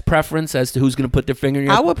sex preference as to who's going to put their finger in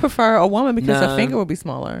your... I would prefer a woman because her finger would be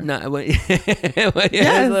smaller. A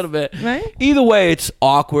little bit. Right? Either way, it's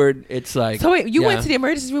awkward. It's like... So wait, you went to the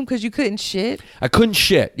emergency room because you couldn't shit? I couldn't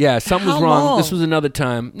shit. Yeah, something was wrong. Long? This was another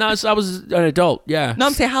time. No, I was an adult. Yeah. No,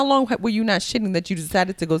 I'm saying, how long were you not shitting that you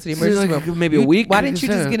decided to go to the emergency room? Maybe a week. Why didn't you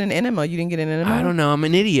just get an enema? You didn't get an enema? I don't know. I'm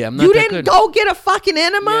an idiot. I'm not You that didn't good. Go get a fucking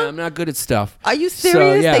enema? Yeah, I'm not good at stuff. Are you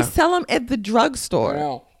serious? They sell them at the drugstore.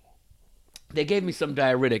 No. They gave me some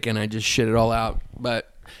diuretic and I just shit it all out.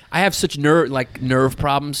 But I have such nerve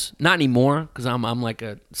problems. Not anymore, because I'm like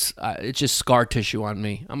it's just scar tissue on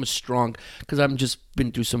me. I'm a strong, because I've just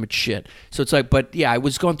been through so much shit. So it's like, but yeah, I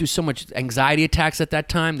was going through so much anxiety attacks at that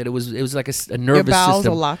time that it was like a nervous system. Your bowels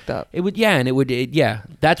are locked up. It would,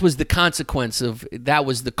 that was the consequence of, that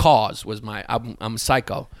was the cause, was I'm a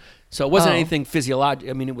psycho. So it wasn't anything physiological.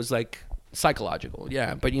 I mean, it was like psychological.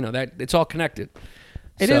 Yeah, but that it's all connected.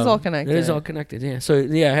 It is all connected. It is all connected, yeah. So,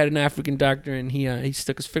 yeah, I had an African doctor, and he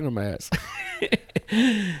stuck his finger in my ass.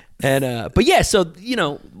 And but yeah, so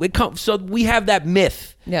so we have that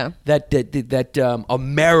myth, that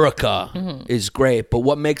America is great, but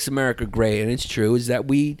what makes America great, and it's true, is that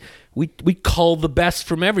we cull the best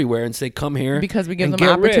from everywhere and say, come here because we give them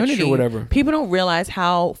opportunity or whatever. People don't realize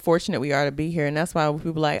how fortunate we are to be here, and that's why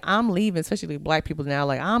people are like, I'm leaving, especially black people now,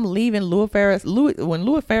 like, I'm leaving. When Louis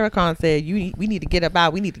Farrakhan said, we need to get up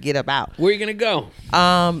out, we need to get up out. Where are you gonna go?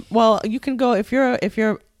 Well, you can go if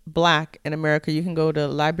you're black in America, you can go to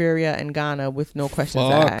Liberia and Ghana with no questions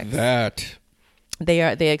asked. Fuck that.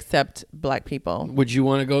 They accept black people. Would you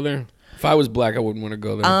want to go there? If I was black, I wouldn't want to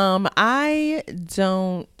go there. I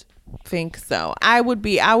don't think so. I would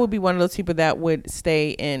be one of those people that would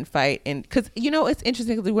stay and fight, and because it's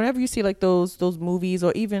interesting, because whenever you see like those movies,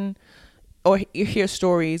 or even or you hear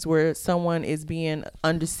stories where someone is being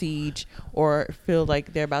under siege or feel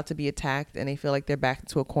like they're about to be attacked and they feel like they're backed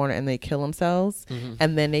into a corner and they kill themselves,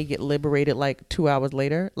 and then they get liberated like 2 hours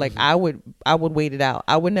later. Like I would wait it out.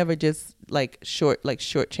 I would never just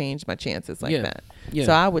shortchange my chances like that. Yeah.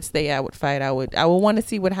 So I would stay. I would fight. I would want to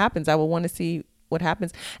see what happens. I would want to see what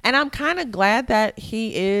happens. And I'm kind of glad that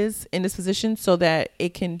he is in this position so that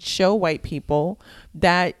it can show white people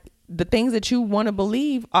that the things that you want to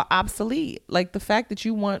believe are obsolete. Like the fact that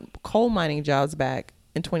you want coal mining jobs back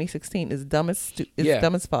in 2016 is dumb as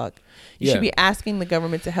dumb as fuck. You should be asking the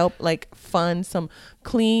government to help like fund some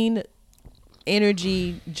clean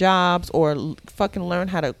energy jobs or fucking learn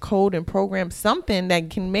how to code and program something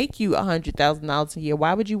that can make you $100,000 a year.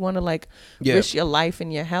 Why would you want to risk your life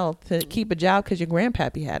and your health to keep a job because your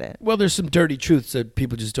grandpappy had it? Well, there's some dirty truths that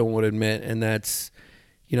people just don't want to admit, and that's,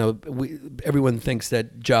 everyone thinks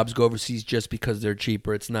that jobs go overseas just because they're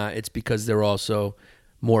cheaper. It's not. It's because they're also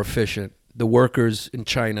more efficient. The workers in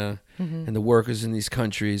China and the workers in these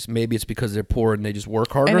countries, maybe it's because they're poor and they just work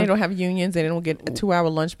harder. And they don't have unions. They don't get a 2-hour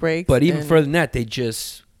lunch break. But even further than that, they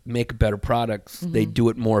just make better products. They do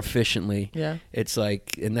it more efficiently. Yeah. It's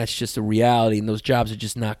like, and that's just a reality. And those jobs are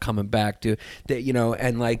just not coming back to,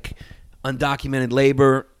 and like undocumented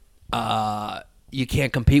labor, you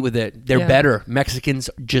can't compete with it. They're better. Mexicans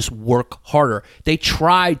just work harder. They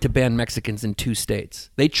tried to ban Mexicans in 2 states.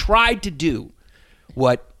 They tried to do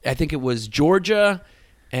what I think it was Georgia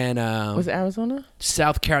and was it Arizona?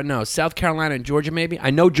 South Carolina and Georgia maybe.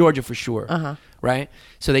 I know Georgia for sure. Right?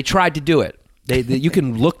 So they tried to do it. You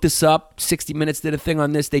can look this up. 60 Minutes did a thing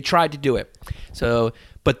on this. They tried to do it. So,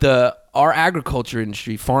 but our agriculture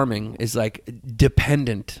industry, farming, is like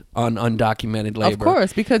dependent on undocumented labor. Of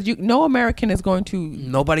course, because no American is going to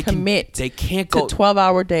commit. They can't go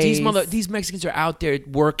 12-hour days. These Mexicans are out there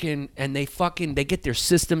working, and they get their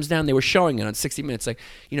systems down. They were showing it on 60 Minutes. Like,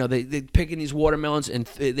 they picking these watermelons, and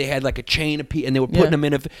they had like a chain of people, and they were putting them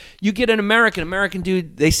in. You get an American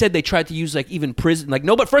dude. They said they tried to use like even prison. Like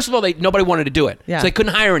first of all, nobody wanted to do it, so they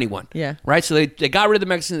couldn't hire anyone. Yeah, right. So they got rid of the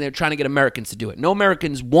Mexicans. And they were trying to get Americans to do it. No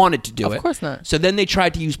Americans wanted to do it. Of course not. So then they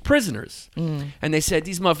tried to use prisoners. And they said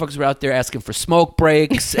these motherfuckers were out there asking for smoke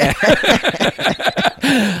breaks. I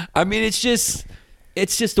mean, it's just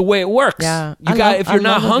the way it works. Yeah. If you're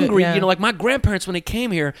not hungry, like my grandparents, when they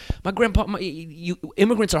came here,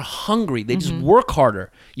 immigrants are hungry. They just work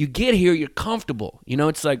harder. You get here, you're comfortable.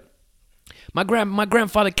 It's like my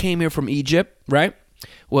grandfather came here from Egypt, right?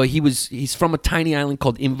 Well, he's from a tiny island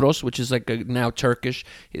called Imbros, which is like now Turkish.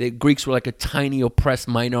 The Greeks were like a tiny oppressed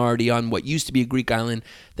minority on what used to be a Greek island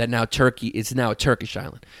that now is now a Turkish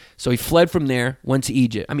island. So he fled from there, went to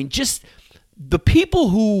Egypt. I mean, just the people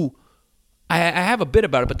who, I have a bit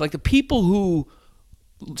about it, but like the people who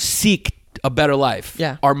seek a better life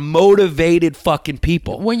are motivated fucking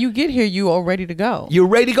people. When you get here, you are ready to go. You're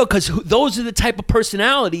ready to go because those are the type of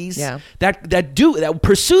personalities that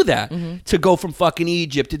pursue that, to go from fucking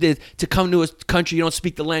Egypt to come to a country you don't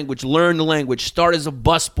speak the language, learn the language, start as a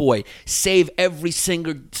busboy, save every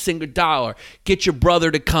single dollar, get your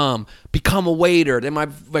brother to come, become a waiter. Then my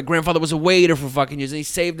grandfather was a waiter for fucking years, and he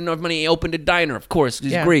saved enough money, he opened a diner. Of course,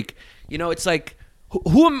 he's Greek. It's like,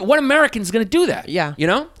 what American's going to do that? Yeah.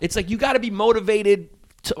 It's like you got to be motivated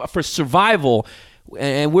for survival,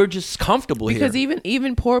 and we're just comfortable because here. Because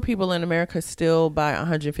even poor people in America still buy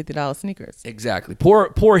 $150 sneakers. Exactly.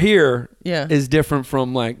 Poor here is different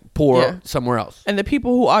from like poor somewhere else. And the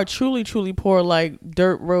people who are truly, truly poor, like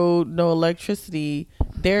dirt road, no electricity,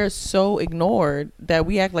 they're so ignored that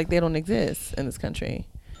we act like they don't exist in this country.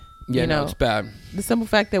 Yeah, no, it's bad. The simple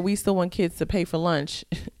fact that we still want kids to pay for lunch,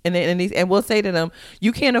 and we'll say to them,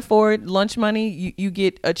 you can't afford lunch money, you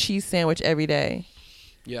get a cheese sandwich every day.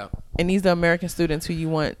 Yeah. And these are American students who you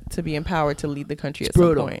want to be empowered to lead the country at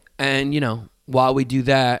brutal. Some point. And, while we do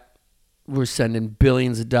that, we're sending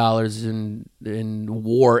billions of dollars in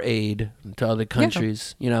war aid to other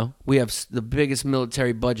countries. We have the biggest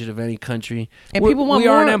military budget of any country. And people want we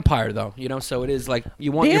more. are an empire, though. So it is like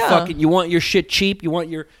you want your shit cheap. You want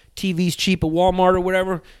your TVs cheap at Walmart or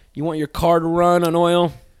whatever. You want your car to run on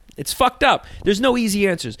oil. It's fucked up. There's no easy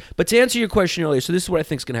answers. But to answer your question earlier, so this is what I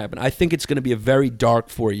think is going to happen. I think it's going to be a very dark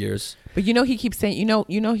 4 years. But he keeps saying,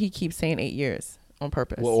 he keeps saying 8 years on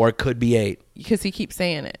purpose. Well, or it could be 8. Because he keeps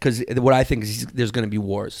saying it. Because what I think is there's going to be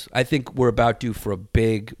wars. I think we're about due for a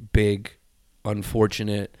big, big,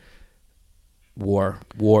 unfortunate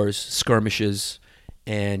wars, skirmishes.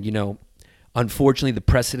 And, unfortunately, the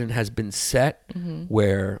precedent has been set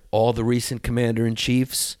where all the recent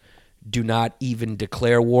commander-in-chiefs do not even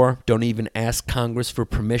declare war, don't even ask Congress for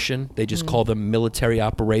permission. They just call them military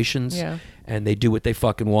operations, and they do what they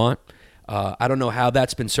fucking want. I don't know how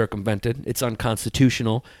that's been circumvented. It's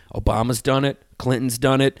unconstitutional. Obama's done it. Clinton's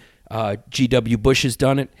done it. G.W. Bush has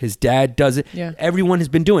done it. His dad does it. Yeah. Everyone has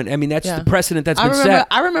been doing it. I mean, that's the precedent that's been set.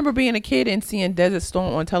 I remember being a kid and seeing Desert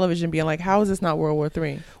Storm on television being like, how is this not World War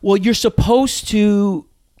III? Well, you're supposed to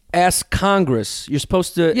ask Congress. You're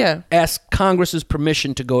supposed to ask Congress's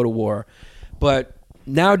permission to go to war. But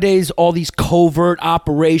nowadays, all these covert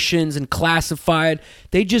operations and classified,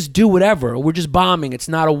 they just do whatever. We're just bombing. It's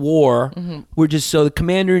not a war. Mm-hmm. So the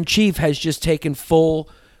commander-in-chief has just taken full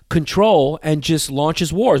control and just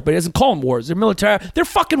launches wars, but he doesn't call them wars. They're military. They're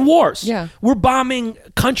fucking wars. Yeah. We're bombing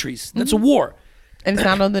countries. That's a war. And it's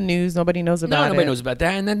not on the news. Nobody knows about it. Nobody knows about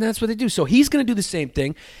that. And then that's what they do. So he's going to do the same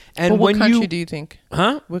thing. And what country do you think?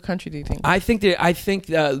 Huh? What country do you think? I think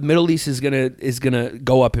the Middle East is gonna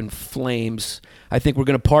go up in flames. I think we're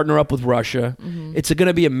going to partner up with Russia. Mm-hmm. It's going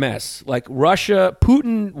to be a mess. Like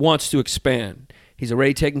Putin wants to expand. He's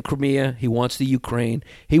already taken Crimea. He wants the Ukraine.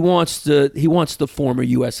 He wants the former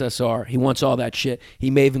USSR. He wants all that shit.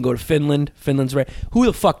 He may even go to Finland. Finland's right. Who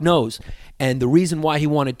the fuck knows? And the reason why he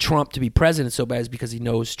wanted Trump to be president so bad is because he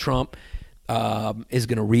knows Trump is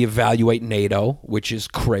going to reevaluate NATO, which is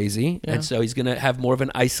crazy. Yeah. And so he's going to have more of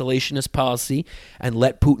an isolationist policy and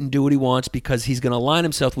let Putin do what he wants because he's going to align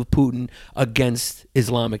himself with Putin against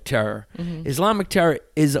Islamic terror. Mm-hmm. Islamic terror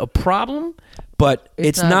is a problem, but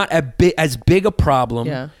it's not as big a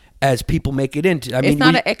problem as people make it into. I mean, it's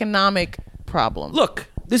not an economic problem. Look,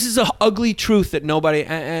 this is an ugly truth that nobody,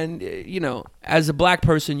 and you know, as a black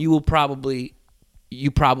person, this will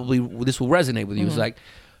resonate with you. Mm-hmm. It's like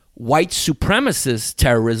white supremacist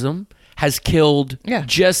terrorism has killed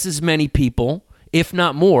just as many people, if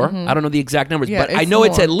not more. Mm-hmm. I don't know the exact numbers, but I know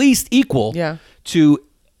it's at least equal to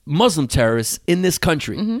Muslim terrorists in this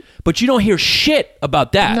country. Mm-hmm. But you don't hear shit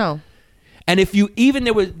about that. No. And if you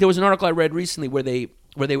there was an article I read recently where they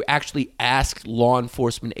actually asked law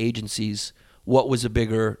enforcement agencies what was a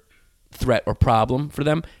bigger threat or problem for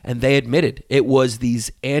them, and they admitted it was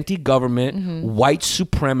these anti-government white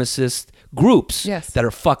supremacist groups that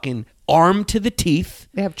are fucking armed to the teeth.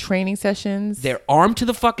 They have training sessions. They're armed to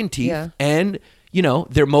the fucking teeth, and you know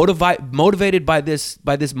they're motivated by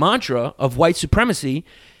this mantra of white supremacy.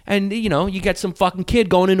 And, you know, you get some fucking kid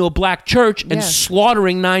going into a black church and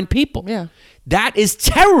slaughtering 9 people. Yeah. That is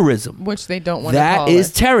terrorism. Which they don't want to call it. That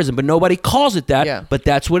is terrorism, but nobody calls it that. Yeah. But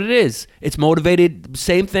that's what it is. It's motivated,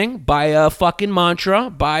 same thing, by a fucking mantra,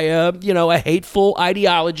 by a hateful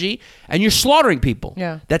ideology, and you're slaughtering people.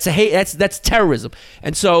 Yeah. That's terrorism.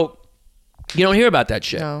 And so you don't hear about that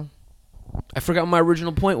shit. No. I forgot what my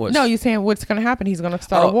original point was. No, you're saying what's going to happen? He's going to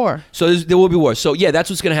start a war. So there will be war. So yeah, that's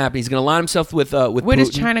what's going to happen. He's going to align himself with Where Putin.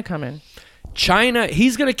 does China come in? China,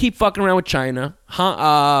 he's going to keep fucking around with China.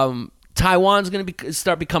 Taiwan's going to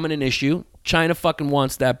start becoming an issue. China fucking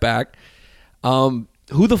wants that back. I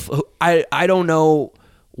don't know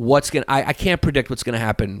what's going to... I can't predict what's going to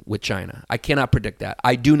happen with China. I cannot predict that.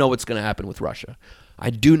 I do know what's going to happen with Russia. I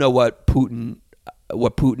do know what Putin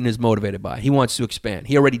is motivated by. He wants to expand.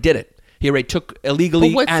 He already did it. He already took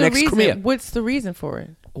illegally annexed Crimea. What's the reason for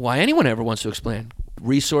it? Why anyone ever wants to expand?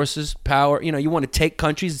 Resources, power. You know, you want to take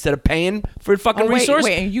countries instead of paying for fucking resources.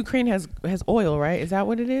 Wait, and Ukraine has oil, right? Is that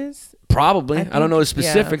what it is? Probably. I don't know the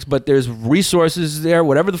specifics, but there's resources there.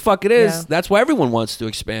 Whatever the fuck it is, that's why everyone wants to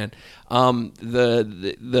expand.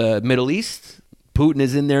 The Middle East, Putin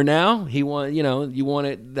is in there now. You want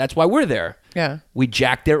it. That's why we're there. Yeah, we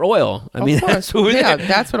jack their oil. I mean, that's what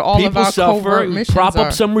that's what all people of our covert missions prop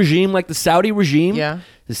up some regime like the Saudi regime. Yeah,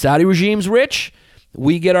 the Saudi regime's rich.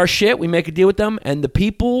 We get our shit. We make a deal with them, and the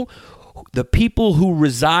people who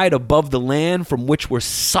reside above the land from which we're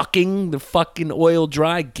sucking the fucking oil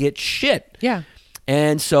dry get shit. Yeah,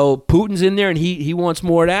 and so Putin's in there, and he wants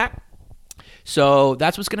more of that. So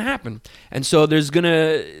that's what's gonna happen. And so there's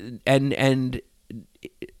gonna and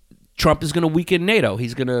Trump is going to weaken NATO.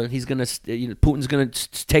 Putin's going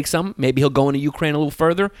to take some. Maybe he'll go into Ukraine a little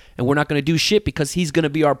further, and we're not going to do shit because he's going to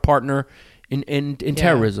be our partner in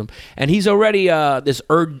terrorism. And he's already this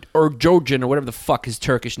Erdogan or whatever the fuck his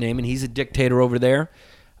Turkish name, and he's a dictator over there.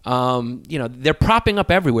 They're propping up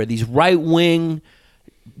everywhere. These right-wing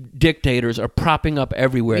dictators are propping up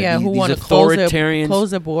everywhere. Yeah, these who want to authoritarians close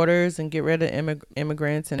their borders and get rid of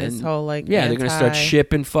immigrants and this whole they're going to start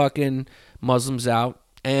shipping fucking Muslims out.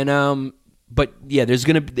 And but yeah, it's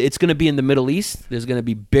gonna be in the Middle East. There's gonna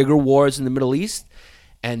be bigger wars in the Middle East,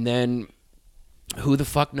 and then who the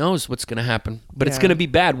fuck knows what's gonna happen? But it's gonna be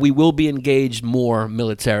bad. We will be engaged more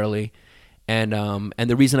militarily, And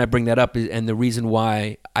the reason I bring that up is, and the reason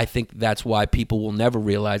why I think that's why people will never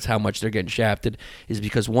realize how much they're getting shafted is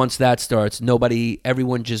because once that starts,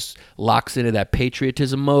 everyone just locks into that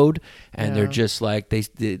patriotism mode, and they're just like,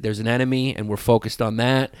 there's an enemy, and we're focused on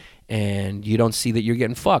that, and you don't see that you're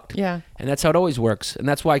getting fucked. Yeah. And that's how it always works. And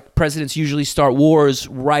that's why presidents usually start wars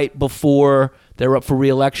right before they're up for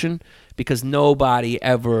re-election, because nobody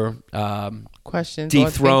ever questions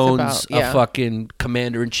dethrones a fucking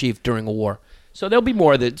commander-in-chief during a war. So there'll be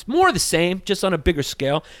more of the same, just on a bigger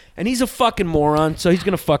scale. And he's a fucking moron, so he's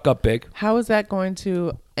going to fuck up big. How is that going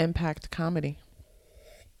to impact comedy?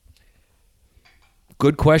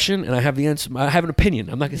 Good question, and I have the answer. I have an opinion.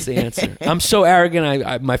 I'm not going to say answer. I'm so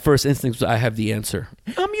arrogant. My first instinct was I have the answer.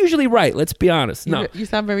 I'm usually right. Let's be honest. No, you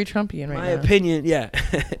sound very Trumpian right now. My opinion,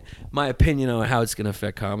 my opinion on how it's going to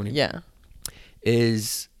affect comedy. Yeah,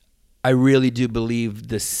 is I really do believe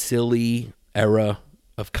the silly era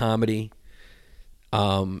of comedy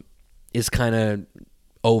is kind of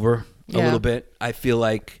over a little bit. I feel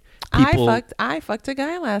like people... I fucked a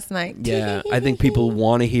guy last night. Yeah, I think people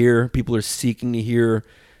are seeking to hear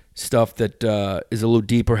stuff that is a little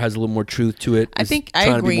deeper, has a little more truth to it. I think I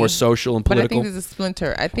agree. Trying to be more social and political. But I think there's a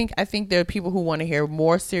splinter. I think there are people who want to hear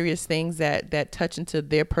more serious things that touch into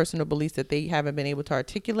their personal beliefs that they haven't been able to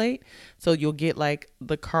articulate. So you'll get like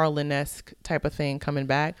the Carlin-esque type of thing coming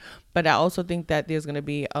back. But I also think that there's going to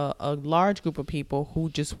be a large group of people who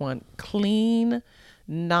just want clean,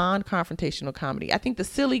 non-confrontational comedy. I think the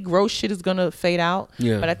silly, gross shit is gonna fade out.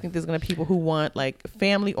 Yeah. But I think there's gonna be people who want like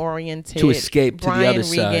family-oriented, to escape Brian to the other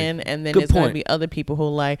Regan, side. And then Good there's point. gonna be other people who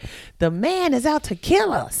like the man is out to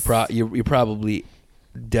kill us. You're probably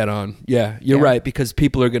dead on. Yeah, you're right, because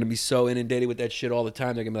people are gonna be so inundated with that shit all the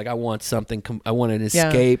time. They're gonna be like, I want something. I want an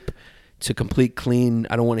escape to complete clean.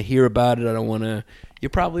 I don't want to hear about it. I don't want to. You're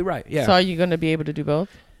probably right. Yeah. So are you gonna be able to do both?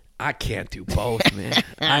 I can't do both, man.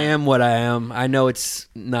 I am what I am. I know it's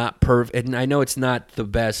not perfect, and I know it's not the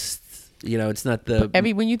best. You know, it's not the.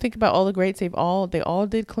 When you think about all the greats, they all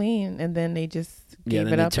did clean, and then they just gave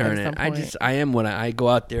it up. Turn it. I am what I go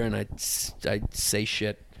out there and I say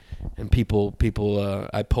shit, and people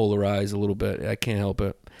I polarize a little bit. I can't help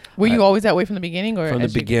it. Were you always that way from the beginning, or from the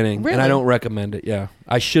beginning? Really? And I don't recommend it. Yeah,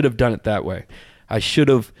 I should have done it that way. I should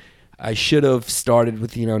have started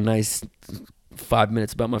with nice 5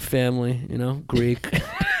 minutes about my family, Greek.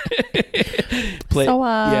 Went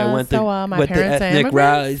the ethnic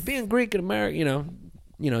rallies, being Greek in America,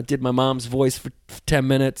 did my mom's voice for 10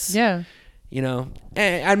 minutes. Yeah. And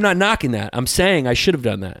I'm not knocking that. I'm saying I should have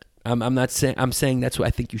done that. I'm not saying, I'm saying that's what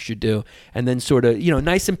I think you should do. And then sort of,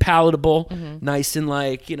 nice and palatable, nice and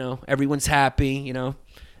like, everyone's happy,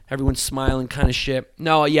 everyone's smiling kind of shit.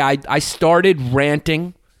 No, yeah, I started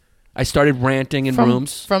ranting. In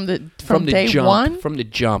rooms from day jump, one. From the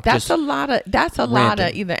jump, that's a lot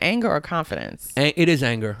of either anger or confidence. It is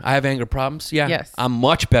anger. I have anger problems. Yeah. Yes. I'm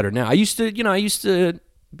much better now. I used to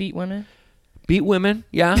beat women.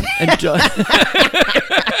 Yeah. And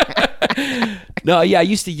no, yeah. I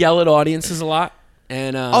used to yell at audiences a lot.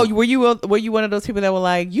 And were you one of those people that were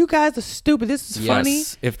like, you guys are stupid, this is funny,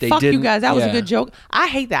 if they fuck didn't, you guys, that was a good joke? I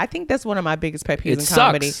hate that. I think that's one of my biggest pet peeves in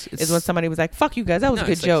comedy is when somebody was like, fuck you guys, that was a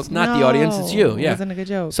good joke. It's not the audience, it's you. Yeah, it wasn't a good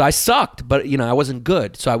joke. So I sucked, but I wasn't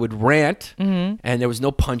good, so I would rant, and there was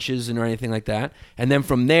no punches or anything like that. And then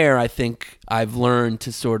from there, I think I've learned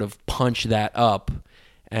to sort of punch that up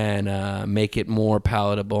and make it more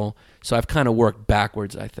palatable. So I've kind of worked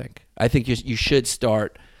backwards. I think you should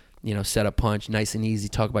start, set a punch, nice and easy,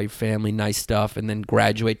 talk about your family, nice stuff, and then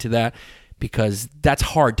graduate to that, because that's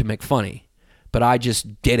hard to make funny. But I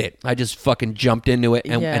just did it. I just fucking jumped into it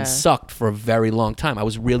and sucked for a very long time. I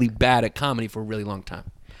was really bad at comedy for a really long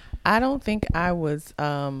time. I don't think I was,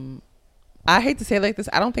 I hate to say it like this,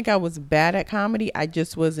 I don't think I was bad at comedy. I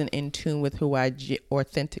just wasn't in tune with who I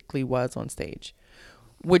authentically was on stage.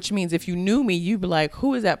 Which means if you knew me, you'd be like,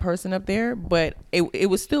 who is that person up there? But it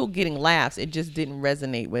was still getting laughs. It just didn't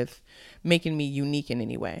resonate with making me unique in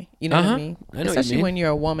any way. You know what I mean? Especially when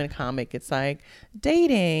you're a woman comic, it's like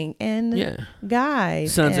dating and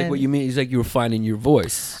guys. Sounds like what you mean. It's like you were finding your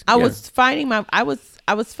voice. I was finding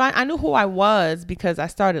I knew who I was because I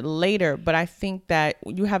started later, but I think that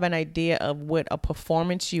you have an idea of what a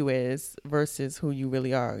performance you is versus who you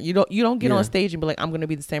really are. You don't get on stage and be like, I'm going to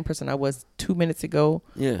be the same person I was 2 minutes ago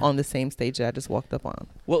on the same stage that I just walked up on.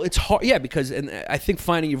 Well, it's hard, because and I think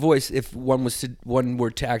finding your voice, if one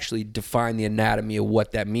were to actually define the anatomy of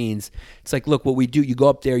what that means, it's like, look, what we do, you go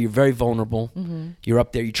up there, you're very vulnerable, you're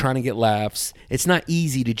up there, you're trying to get laughs. It's not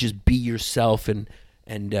easy to just be yourself and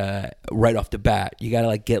right off the bat, you gotta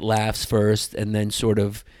like get laughs first, and then sort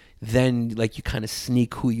of then like you kind of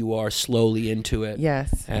sneak who you are slowly into it.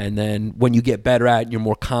 Yes. And then when you get better at it, you're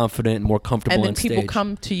more confident and more comfortable on stage. And then people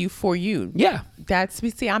come to you for you. Yeah.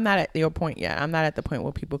 I'm not at your point yet. I'm not at the point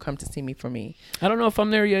where people come to see me for me. I don't know if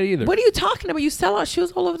I'm there yet either. What are you talking about? You sell out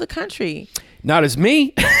shows all over the country. Not as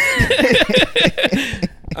me.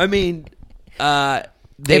 I mean,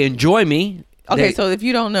 they enjoy me. Okay, so if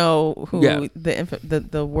you don't know who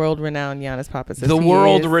the world-renowned Giannis Papas is, if I was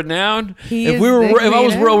world-renowned, we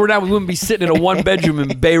wouldn't be sitting in a one-bedroom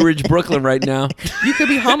in Bay Ridge, Brooklyn right now. You could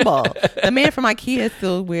be humble. The man from IKEA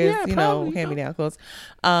still wears, hand-me-down clothes.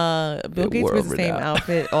 Bill Gates wears the same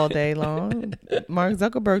outfit all day long. Mark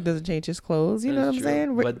Zuckerberg doesn't change his clothes. You know what I'm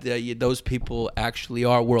saying? But those people actually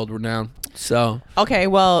are world-renowned. So okay,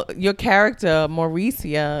 well, your character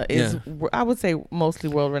Mauricia is, I would say, mostly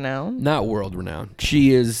world-renowned. Not world-renowned.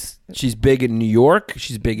 She's big in New York.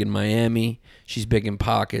 She's big in Miami. She's big in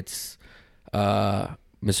pockets.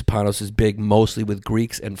 Ms. Panos is big mostly with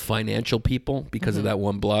Greeks and financial people because of that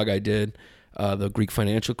one blog I did, the Greek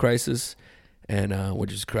financial crisis. And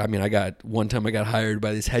which is, I mean, I got hired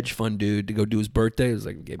by this hedge fund dude to go do his birthday. It was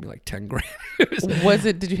like, gave me like 10 grand.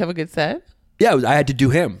 Did you have a good set? Yeah, I had to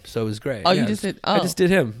do him, so it was great. Oh, you just did? Oh. I just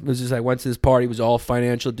did him. It was just, I went to this party. It was all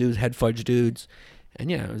financial dudes, head fudge dudes.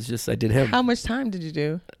 And yeah, it was just, I did him. How much time did you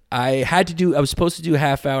do? I was supposed to do a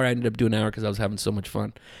half hour. I ended up doing an hour because I was having so much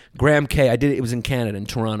fun. Graham K, it was in Canada, in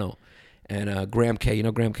Toronto. And Graham K, you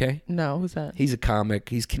know Graham K? No, who's that? He's a comic.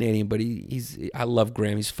 He's Canadian, but I love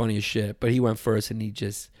Graham. He's funny as shit. But he went first and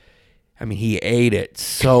he ate it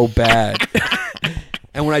so bad.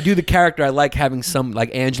 And when I do the character, I like having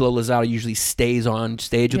like Angelo Lozada usually stays on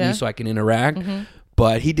stage with me so I can interact. Mm-hmm.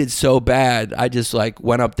 But he did so bad, I just like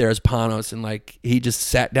went up there as Panos and like he just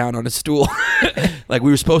sat down on a stool. Like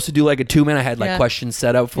we were supposed to do like a 2-minute. I had like questions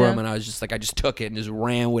set up for him, and I was just like, I just took it and just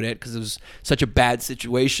ran with it because it was such a bad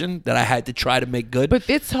situation that I had to try to make good. But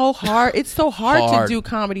it's so hard. It's so hard to do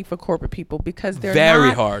comedy for corporate people because they're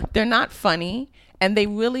very hard. They're not funny. And they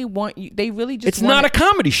really want you. They really just. It's not a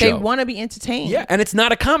comedy show. They want to be entertained. Yeah, and it's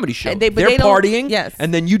not a comedy show. They're partying. Yes.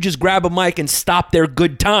 And then you just grab a mic and stop their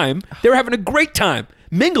good time. They're having a great time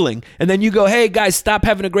mingling, and then you go, "Hey guys, stop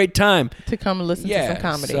having a great time to come and listen to some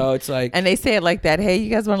comedy." So it's like, and they say it like that. Hey,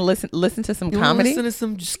 you guys want to listen to some comedy? Listen to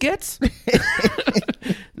some skits?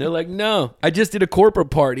 They're like, no. I just did a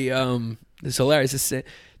corporate party. It's hilarious.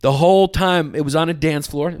 The whole time it was on a dance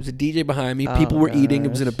floor. There was a DJ behind me. People were eating. It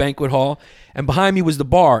was in a banquet hall. And behind me was the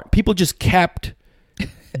bar. People just kept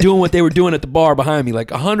doing what they were doing at the bar behind me. Like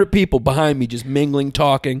 100 people behind me just mingling,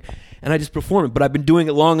 talking. And I just performed it. But I've been doing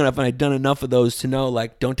it long enough and I've done enough of those to know,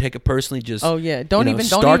 like, don't take it personally. Just, don't even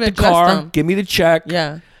start the car, them. Give me the check.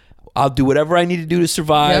 Yeah. I'll do whatever I need to do to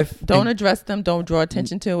survive. Yep. Don't address them. Don't draw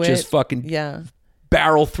attention to it. Just fucking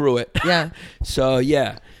barrel through it. Yeah. So,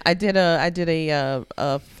 yeah. I did a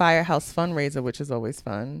Firehouse fundraiser, which is always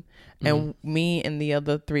fun. And me and the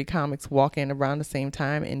other 3 comics walk in around the same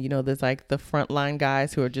time. And, there's like the frontline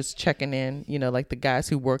guys who are just checking in, like the guys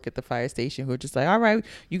who work at the fire station who are just like, all right,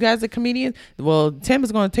 you guys are comedians. Well, Tim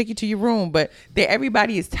is going to take you to your room. But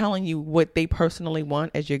everybody is telling you what they personally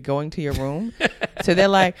want as you're going to your room. So they're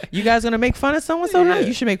like, you guys going to make fun of so-and-so? No,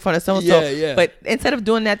 you should make fun of so-and-so. Yeah. But instead of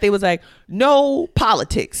doing that, they was like, no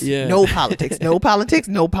politics. Yeah. No politics. No politics.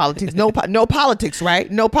 No politics. No politics, right?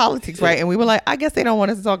 No politics, right? And we were like, I guess they don't want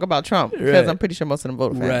us to talk about Trump because I'm pretty sure most of them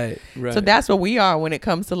voted for him. Right. So that's what we are when it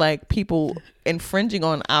comes to like people infringing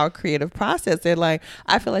on our creative process. They're like,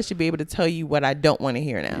 I feel I should be able to tell you what I don't want to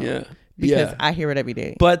hear now. Yeah. Because I hear it every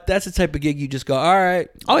day. But that's the type of gig you just go, all right,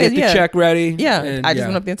 get the check ready. Yeah. And I just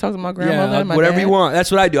went up there and talked to my grandmother and my whatever dad. you want.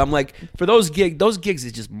 That's what I do. I'm like, for those gigs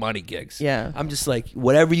is just money gigs. Yeah. I'm just like,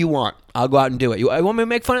 whatever you want, I'll go out and do it. You want me to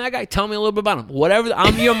make fun of that guy? Tell me a little bit about him. Whatever.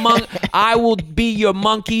 I'm your monk. I will be your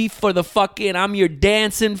monkey for the fucking, I'm your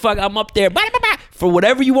dancing I'm up there. For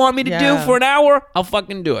whatever you want me to do for an hour, I'll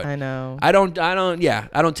fucking do it. I know. I don't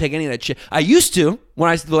take any of that shit. I used to, when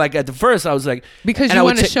I, like at the first, I was like. Because you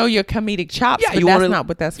want to show your comedic chops, but that's not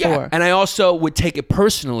what that's for. And I also would take it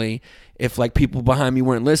personally if like people behind me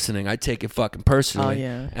weren't listening. I'd take it fucking personally. Oh,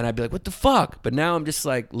 yeah. And I'd be like, what the fuck? But now I'm just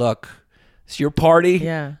like, look, it's your party.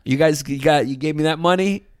 Yeah. You guys, you gave me that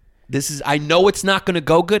money. I know it's not going to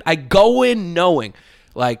go good. I go in knowing.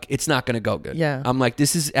 Like, it's not going to go good. Yeah. I'm like,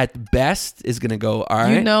 this is at best is going to go all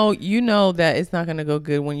right. You know that it's not going to go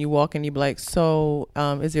good when you walk in, you be like, so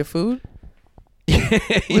is there food?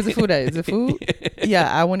 Where's the food at? Is it food?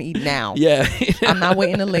 Yeah, I want to eat now. Yeah. I'm not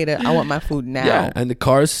waiting till later. I want my food now. Yeah, and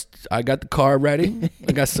I got the car ready.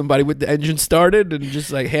 I got somebody with the engine started and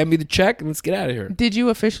just like, hand me the check and let's get out of here. Did you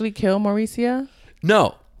officially kill Mauricia?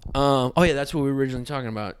 No. That's what we were originally talking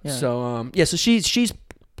about. Yeah. So, so she's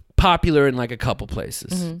popular in like a couple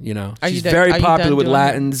places. Mm-hmm. You know, she's very popular with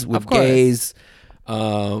Latins, with gays.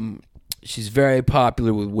 She's very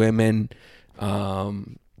popular with women.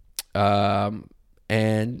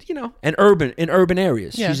 And you know, and in urban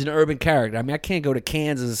areas. Yeah. She's an urban character. I mean, I can't go to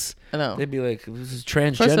Kansas. I know. They'd be like, "This is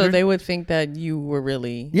transgender." First of all, they would think that you were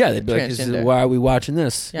really they'd be like, "Why are we watching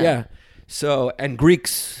this?" Yeah. So, and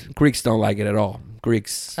Greeks don't like it at all.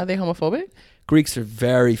 Greeks, are they homophobic? Greeks are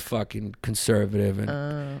very fucking conservative,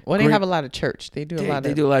 and they have a lot of church. They do a lot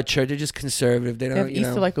of church. They're just conservative. They have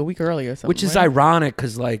Easter like a week early or something, which is ironic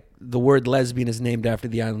because like the word lesbian is named after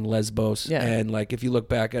the island Lesbos, and like if you look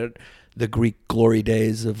back at the Greek glory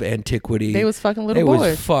days of antiquity, they was fucking little boys. It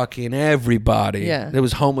was fucking everybody. Yeah, there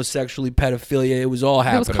was homosexuality, pedophilia. It was all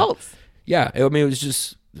happening. It was cults. Yeah, I mean, it was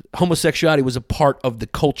just homosexuality was a part of the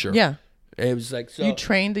culture. Yeah. It was like, so you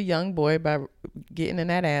trained a young boy by getting in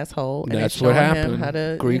that asshole. And that's what happened. Him how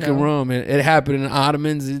to, Greek and Rome. It happened in the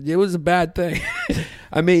Ottomans. It was a bad thing.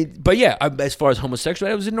 I mean, but yeah, as far as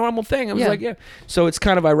homosexuality, it was a normal thing. I was like, yeah. So it's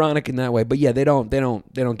kind of ironic in that way. But yeah, they don't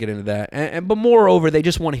get into that. And but moreover, they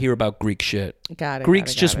just want to hear about Greek shit. Got it.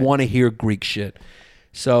 Greeks just want to hear Greek shit.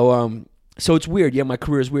 So so it's weird. Yeah, my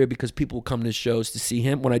career is weird because people will come to shows to see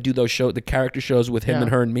him. When I do those the character shows with him and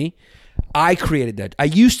her and me, I created that. I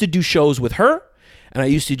used to do shows with her, and I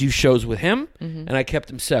used to do shows with him, and I kept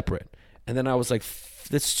them separate. And then I was like,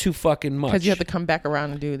 that's too fucking much. Because you have to come back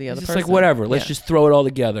around and do the other person. It's like, whatever. Let's just throw it all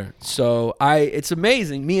together. So it's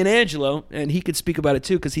amazing. Me and Angelo, and he could speak about it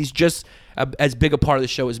too, because he's just as big a part of the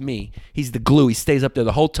show as me. He's the glue. He stays up there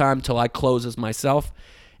the whole time till I close as myself.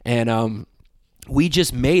 And we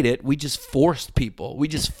just made it. We just forced people. We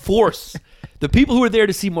just force the people who are there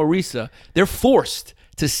to see Maurissa. They're forced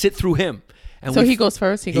to sit through him. And so he goes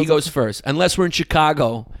first? He goes first. Unless we're in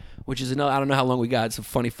Chicago, which is another, I don't know how long we got. It's a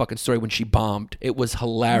funny fucking story when she bombed. It was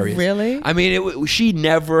hilarious. Really? I mean, she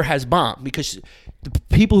never has bombed because the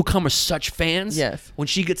people who come are such fans. Yes. When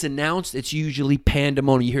she gets announced, it's usually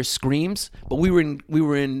pandemonium. You hear screams. But we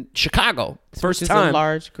were in Chicago first time. A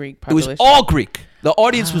large Greek population. It was all Greek. The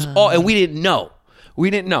audience was all, and we didn't know.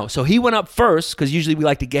 So he went up first because usually we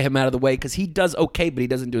like to get him out of the way because he does okay, but he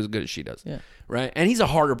doesn't do as good as she does. Yeah. Right? And he's a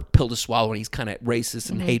harder pill to swallow and he's kind of racist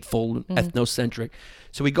and hateful and ethnocentric.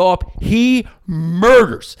 So we go up, he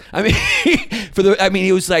murders. I mean,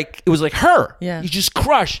 it was like her. Yeah. He just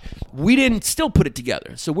crushed. We didn't still put it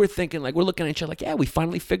together. So we're thinking we're looking at each other like, yeah, we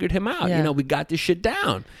finally figured him out. Yeah. We got this shit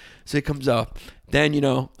down. So he comes up. Then,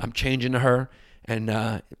 I'm changing to her.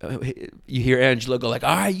 And you hear Angelo go like,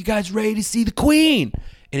 all right, you guys ready to see the queen?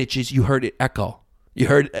 And you heard it echo. You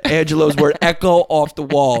heard Angelo's word echo off the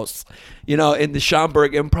walls. In the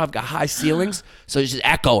Schomburg Improv got high ceilings. So it's just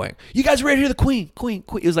echoing. You guys ready to hear the queen? Queen,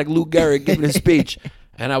 queen. It was like Lou Gehrig giving a speech.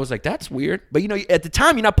 And I was like, that's weird. But, at the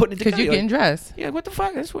time, you're not putting it together. Because you're getting dressed. Yeah, what the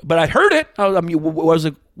fuck? But I heard it. I was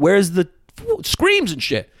like, where's the screams and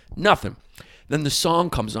shit? Nothing. Then the song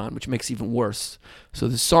comes on, which makes it even worse. So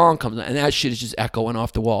the song comes on, and that shit is just echoing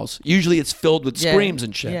off the walls. Usually it's filled with screams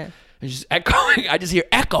and shit. Yeah. It's just echoing. I just hear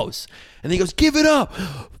echoes. And then he goes, give it up.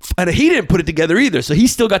 And he didn't put it together either. So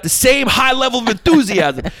he's still got the same high level of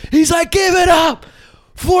enthusiasm. He's like, give it up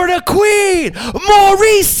for the queen,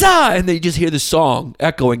 Maurissa. And then you just hear the song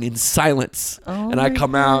echoing in silence. Oh, and I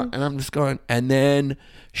come out, and I'm just going, and then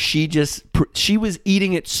she was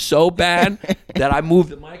eating it so bad that I moved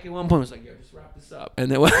the mic at one point. I was like, yo, just wrap this up.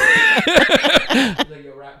 And then I was like,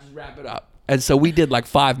 yo, just wrap it up. And so we did like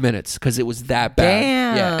 5 minutes because it was that bad.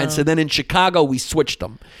 Damn. Yeah. And so then in Chicago, we switched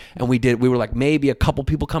them. And we were like maybe a couple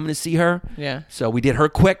people coming to see her. Yeah. So we did her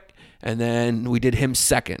quick. And then we did him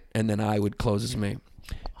second. And then I would close as me.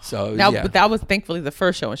 So but that was thankfully the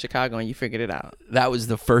first show in Chicago and you figured it out. That was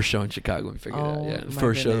the first show in Chicago and we figured it out. Yeah. The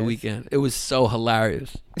first show of the weekend. It was so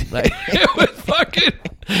hilarious. Like it was fucking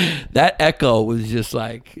that echo was just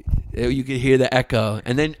like you could hear the echo.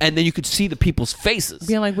 And then you could see the people's faces.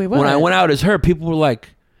 Being like, wait, what? When I went out as her, people were like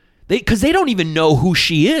because they don't even know who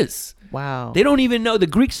she is. Wow. They don't even know the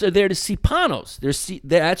Greeks are there to see Panos.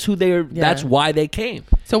 That's who they are. Yeah. That's why they came.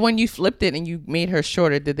 So when you flipped it and you made her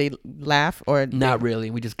shorter, did they laugh or? Not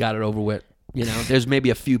really. We just got it over with. There's maybe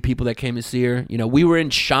a few people that came to see her. We were in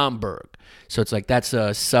Schomburg. So it's like that's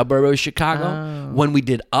a suburb of Chicago. Oh. When we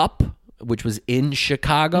did Up, which was in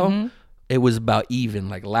Chicago, it was about even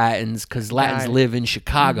like Latins because Latins live in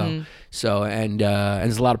Chicago. So and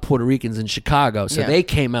there's a lot of Puerto Ricans in Chicago. So they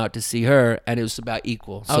came out to see her and it was about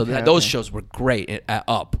equal. So those shows were great at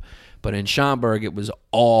Up. But in Schomburg, it was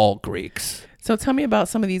all Greeks. So tell me about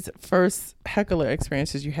some of these first heckler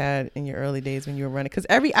experiences you had in your early days when you were running. Because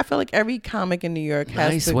I feel like every comic in New York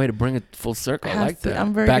has nice way to bring it full circle. I like that.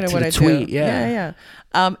 I'm very Back good at to what the I tweet. do. Yeah.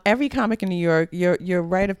 Every comic in New York, your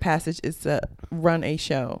rite of passage is to run a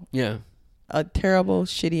show. Yeah. A terrible,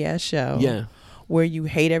 shitty ass show. Yeah. Where you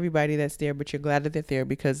hate everybody that's there, but you're glad that they're there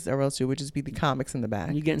because or else it would just be the comics in the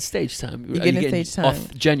back. You're getting stage time. You're getting stage time.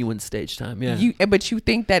 Genuine stage time, yeah. But you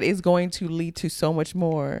think that is going to lead to so much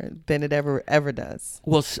more than it ever does.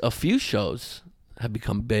 Well, a few shows have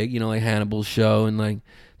become big, like Hannibal's show and like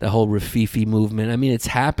the whole Rafifi movement. I mean, it's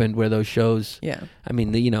happened where those shows. Yeah. I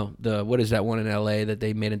mean, the what is that one in L.A. that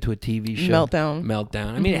they made into a TV show?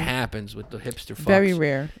 Meltdown. I mean, it happens with the hipster fucks. Very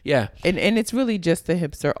rare. Yeah. And it's really just the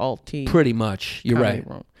hipster alt-T. Pretty much. You're right.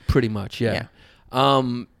 Room. Pretty much, yeah. How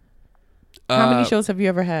many shows have you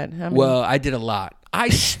ever had? Well, I did a lot. I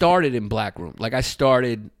started in Black Room. Like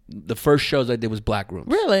the first shows I did was Black Rooms.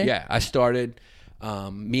 Really? Yeah. I started,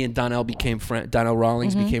 me and Donnell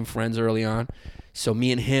Rawlings became friends early on. So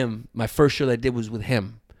me and him, my first show that I did was with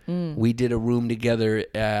him. We did a room together.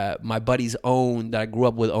 My buddies that I grew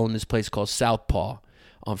up with owned this place called Southpaw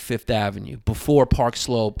on 5th Avenue before Park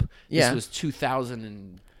Slope. Yeah. This was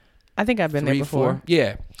 2000 I think I've been there before. 4.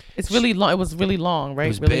 Yeah. It's really long. It was really long, right? It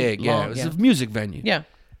was really big, long, yeah. It was a music venue. Yeah.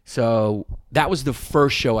 So that was the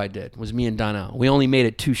first show I did, was me and Donnell. We only made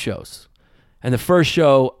it 2 shows. And the first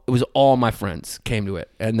show, it was all my friends came to it.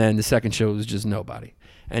 And then the second show was just nobody.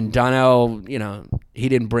 And Donnell, he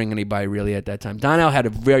didn't bring anybody really at that time. Donnell had a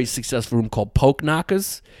very successful room called Poke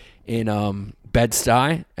Knockers in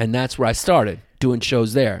Bed-Stuy. And that's where I started doing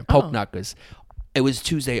shows there. Poke Knockers. It was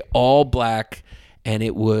Tuesday, all black. And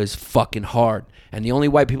it was fucking hard. And the only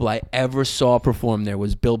white people I ever saw perform there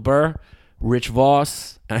was Bill Burr, Rich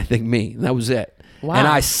Voss, and I think me. And that was it. Wow. And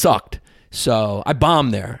I sucked. So I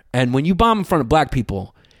bombed there. And when you bomb in front of black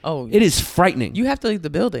people, it is frightening. You have to leave the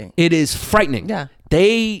building. It is frightening. Yeah.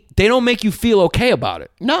 They don't make you feel okay about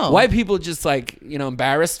it. No. White people just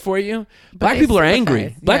embarrassed for you. Black people are angry.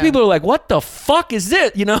 Nice. Black people are like, what the fuck is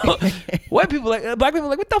it? White people black people are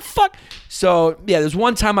like, what the fuck? So yeah, there's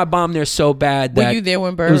one time I bombed there so bad that were you there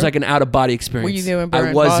when Burr? It was like an out of body experience. Were you there when Burr?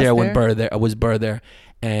 I was there when Burr there. I was Burr there,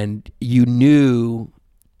 and you knew.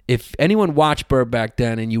 If anyone watched Burr back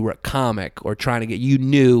then and you were a comic or trying to you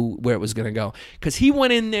knew where it was going to go. Because he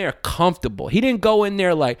went in there comfortable. He didn't go in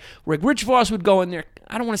there like Rich Voss would go in there,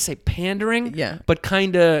 I don't want to say pandering, but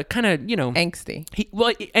kind of, angsty.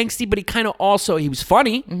 Angsty, but he kind of also, he was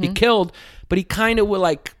funny, he killed, but he kind of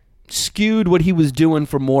would skewed what he was doing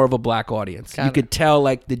for more of a black audience. You could tell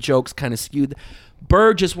the jokes kind of skewed.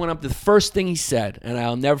 Burr just went up. The first thing he said, and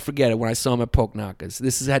I'll never forget it when I saw him at Poke Knockers.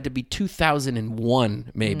 This had to be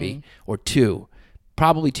 2001, maybe, or 2.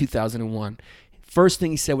 Probably 2001. First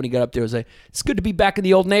thing he said when he got up there was like, "It's good to be back in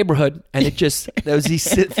the old neighborhood." And it just, that was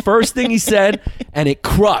first thing he said, and it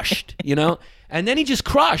crushed, And then he just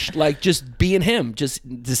crushed, just being him, just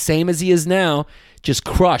the same as he is now, just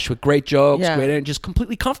crushed with great jokes, and just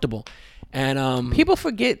completely comfortable. And people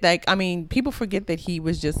forget that he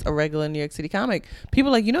was just a regular New York City comic.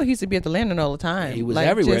 People he used to be at the Landon all the time. He was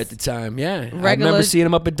everywhere at the time. Yeah, I remember seeing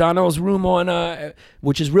him up at Donnell's room on,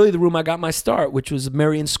 which is really the room I got my start, which was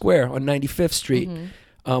Marion Square on 95th Street,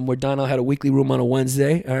 where Donnell had a weekly room on a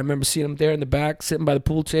Wednesday. I remember seeing him there in the back, sitting by the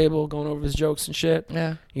pool table, going over his jokes and shit.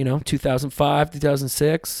 Yeah, 2005,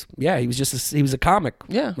 2006. Yeah, he was he was a comic.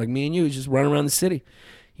 Yeah, like me and you, just running around the city.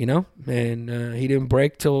 And he didn't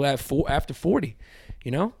break till after 40,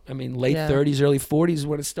 I mean, late 30s, early 40s is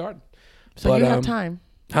when it started. So you have time.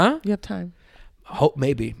 Huh? You have time. Hope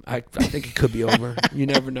maybe. I think it could be over. You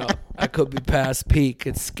never know. I could be past peak.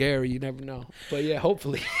 It's scary. You never know. But yeah,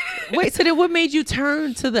 hopefully. Wait, so then what made you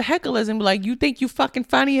turn to the hecklers and be like, you think you fucking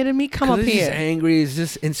funnier than me? Come up here. He's angry. It's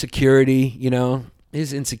just insecurity,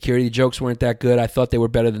 His insecurity. The jokes weren't that good. I thought they were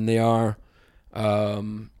better than they are.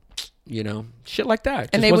 Shit like that.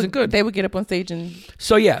 And they wasn't good. They would get up on stage and...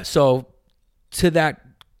 So to that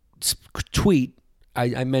tweet,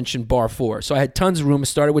 I mentioned Bar 4. So I had tons of rooms.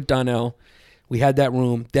 Started with Donnell. We had that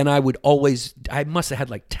room. Then I must have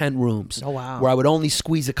had 10 rooms. Oh, wow. Where I would only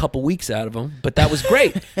squeeze a couple weeks out of them. But that was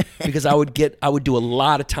great because I would do a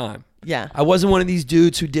lot of time. Yeah. I wasn't one of these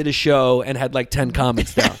dudes who did a show and had 10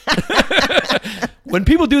 comics down. When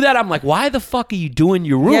people do that, I'm like, why the fuck are you doing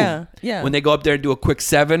your room? Yeah. When they go up there and do a quick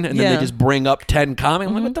 7 and then they just bring up 10 comics.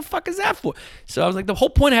 I'm like, what the fuck is that for? So I was like, the whole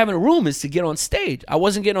point of having a room is to get on stage. I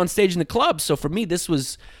wasn't getting on stage in the club. So for me,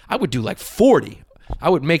 I would do 40. I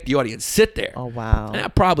would make the audience sit there. Oh, wow. And I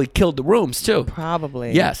probably killed the rooms too.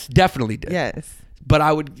 Probably. Yes, definitely did. Yes. But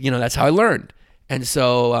I would, that's how I learned. And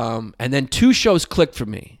so, and then 2 shows clicked for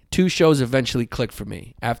me. 2 shows eventually clicked for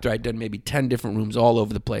me after I'd done maybe 10 different rooms all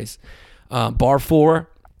over the place. Bar 4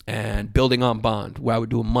 and Building on Bond, where I would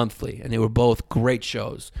do a monthly, and they were both great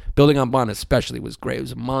shows. Building on Bond especially was great. It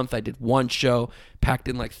was a month. I did 1 show, packed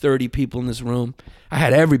in like 30 people in this room. I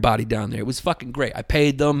had everybody down there. It was fucking great. I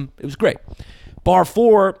paid them. It was great. Bar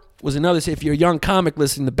 4 was another, if you're a young comic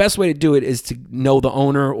listening, the best way to do it is to know the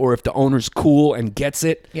owner, or if the owner's cool and gets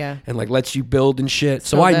it, and like lets you build and shit.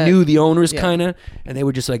 So I knew the owners kind of, and they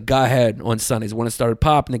were just like, go ahead on Sundays. When it started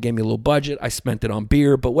popping, they gave me a little budget. I spent it on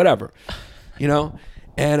beer, but whatever, you know?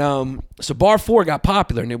 And so Bar 4 got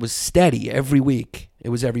popular, and it was steady every week. It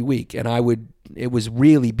was every week, and it was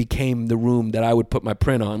really became the room that I would put my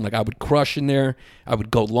print on. Like I would crush in there. I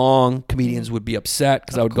would go long. Comedians would be upset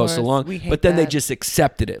because I would go so long. But then they just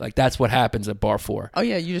accepted it. Like that's what happens at Bar 4. Oh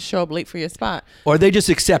yeah, you just show up late for your spot. Or they just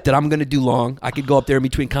accept it. I'm going to do long. I could go up there in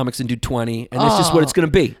between comics and do 20, and it's just what it's going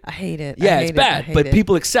to be. I hate it. Yeah, it's bad, but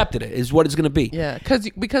people accepted it. Is what it's going to be. Yeah,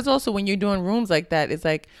 because also when you're doing rooms like that, it's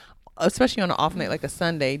like, especially on an off night like a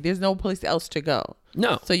Sunday, there's no place else to go.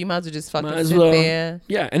 No. So you might as well just fucking sit there.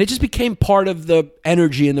 Yeah, and it just became part of the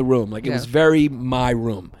energy in the room. Like it was very my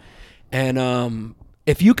room. And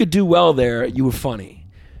if you could do well there, you were funny.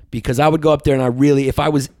 Because I would go up there and if I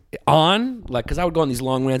was on, like, because I would go on these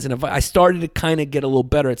long rants, and if I started to kind of get a little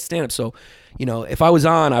better at stand-up. So, you know, if I was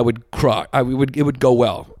on, I would crush. It would go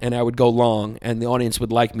well, and I would go long, and the audience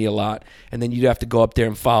would like me a lot. And then you'd have to go up there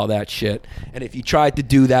and follow that shit. And if you tried to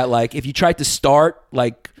do that, like, if you tried to start,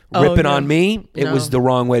 like, ripping on me, it was the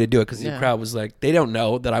wrong way to do it, because the crowd was like, they don't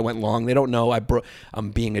know that I went long. They don't know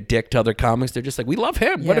I'm being a dick to other comics. They're just like, we love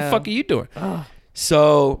him. What the fuck are you doing?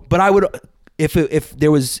 So, but I would, if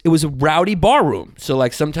there was, it was a rowdy bar room. So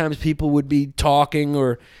like sometimes people would be talking,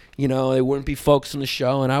 or, you know, they wouldn't be focused on the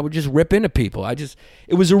show, and I would just rip into people. It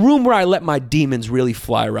was a room where I let my demons really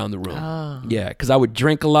fly around the room. Yeah, because I would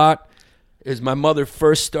drink a lot. Is my mother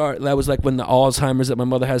first started, that was like when the Alzheimer's that my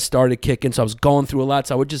mother has started kicking, so I was going through a lot,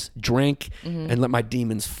 so I would just drink and let my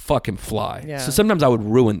demons fucking fly. Yeah. So sometimes I would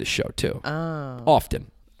ruin the show too.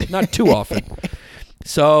 Often. Not too often.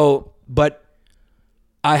 So, but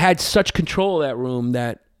I had such control of that room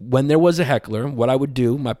that when there was a heckler, what I would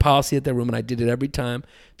do, my policy at that room, and I did it every time,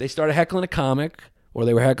 they started heckling a comic, or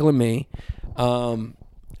they were heckling me,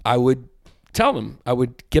 I would tell them. I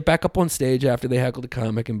would get back up on stage after they heckled a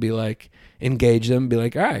comic and be like, engage them, be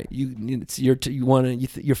like, all right,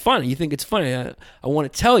 you're funny. You think it's funny. I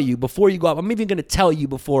want to tell you before you go up. I'm even going to tell you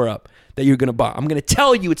before up that you're going to bomb. I'm going to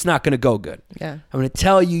tell you it's not going to go good. Yeah. I'm going to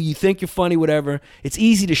tell you think you're funny, whatever. It's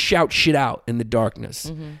easy to shout shit out in the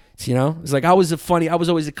darkness. You know, it's like I was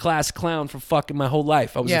always a class clown for fucking my whole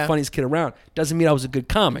life. I was the funniest kid around. Doesn't mean I was a good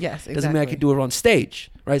comic. Yes, exactly. Doesn't mean I could do it on stage,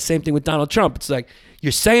 right? Same thing with Donald Trump. It's like,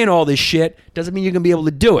 you're saying all this shit, doesn't mean you're going to be able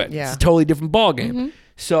to do it. Yeah. It's a totally different ballgame.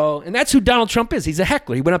 So, and that's who Donald Trump is. He's a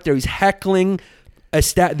heckler. He went up there, he's heckling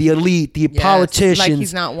the elite, the politicians. Like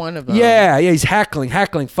he's not one of them. Yeah, he's heckling,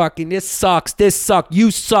 fucking, this sucks,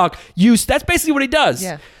 you suck, that's basically what he does.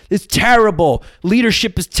 Yeah. It's terrible.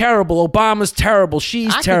 Leadership is terrible. Obama's terrible.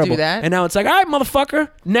 She's terrible. Could do that. And now it's like, all right,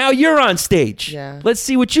 motherfucker, now you're on stage. Yeah. Let's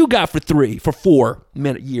see what you got for 4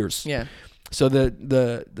 years. Yeah. So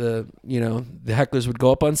the you know, the hecklers would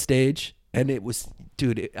go up on stage, and it was,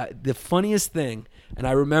 dude, the funniest thing, and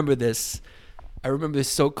I remember this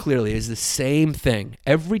so clearly, is the same thing.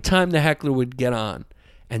 Every time the heckler would get on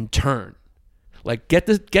and turn, like get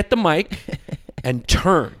the mic and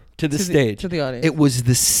turn to the stage, to the audience, it was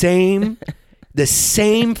the same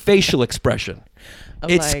facial expression.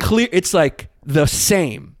 It's like, clear. It's like the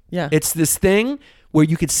same. Yeah. It's this thing where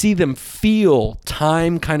you could see them feel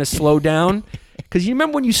time kind of slow down. Because you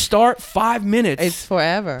remember when you start 5 minutes. It's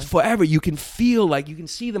forever. It's forever. You can feel like, you can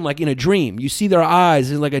see them like in a dream. You see their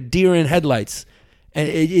eyes like a deer in headlights. And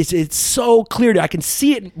it's so clear. I can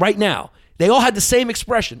see it right now. They all had the same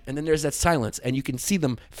expression. And then there's that silence. And you can see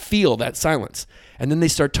them feel that silence. And then they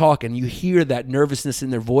start talking. You hear that nervousness in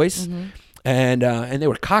their voice. And they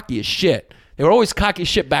were cocky as shit. They were always cocky as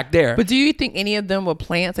shit back there. But do you think any of them were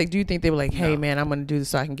plants? Like, do you think they were like, hey, man, I'm going to do this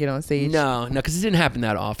so I can get on stage? No, because it didn't happen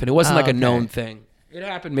that often. It wasn't a known thing. It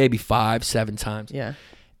happened maybe 5-7 times. Yeah.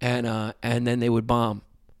 And then they would bomb.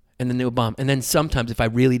 And then sometimes if I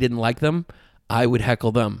really didn't like them, I would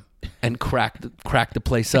heckle them and crack the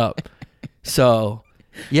place up. So,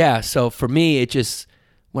 yeah. So for me, it just,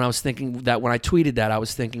 when I tweeted that, I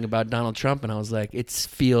was thinking about Donald Trump, and I was like, it's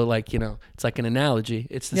like an analogy.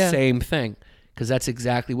 It's the same thing, because that's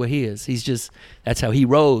exactly what he is. That's how he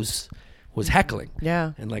rose, was heckling.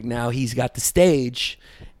 Yeah. And like now he's got the stage,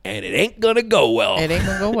 and it ain't gonna go well. It ain't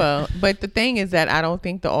gonna go well. But the thing is that I don't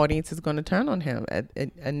think the audience is gonna turn on him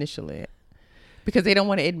initially. Because they don't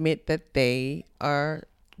want to admit that they are.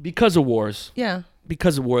 Because of wars. Yeah.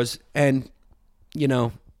 Because of wars. And, you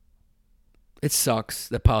know, it sucks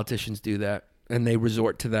that politicians do that and they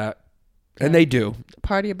resort to that. Yeah. And they do.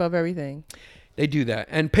 Party above everything. They do that.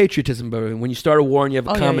 And patriotism above everything. When you start a war and you have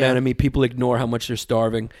a common enemy, people ignore how much they're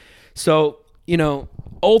starving. So, you know,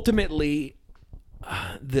 ultimately,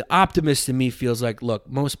 the optimist in me feels like, look,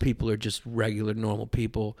 most people are just regular, normal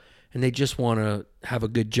people, and they just want to have a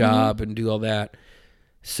good job and do all that.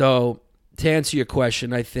 So, to answer your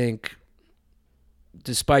question, I think,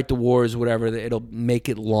 despite the wars, whatever, it'll make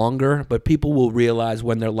it longer, but people will realize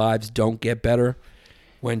when their lives don't get better,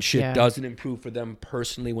 when shit doesn't improve for them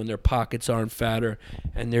personally, when their pockets aren't fatter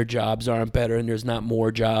and their jobs aren't better and there's not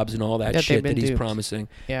more jobs and all that shit that he's promising,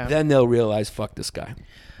 then they'll realize, fuck this guy.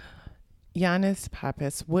 Giannis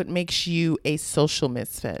Pappas, what makes you a social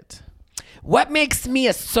misfit? What makes me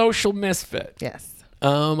a social misfit? Yes.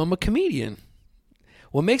 I'm a comedian.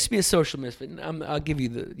 What makes me a social misfit? I'll give you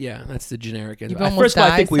that's the generic answer. First of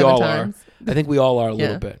all, I think we all are. I think we all are a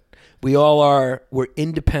little bit. We all are. We're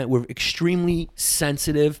independent. We're extremely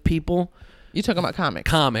sensitive people. You're talking about comics.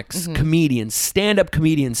 Comics, comedians, stand-up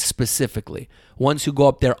comedians specifically. Ones who go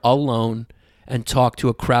up there alone and talk to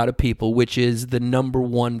a crowd of people, which is the number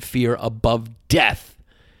one fear above death,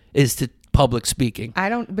 is to public speaking.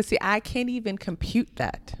 I can't even compute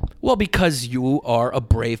that. Well, because you are a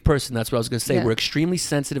brave person. That's what I was going to say. Yeah. We're extremely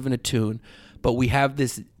sensitive and attuned, but we have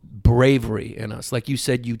this bravery in us. Like you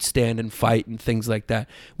said, you'd stand and fight and things like that.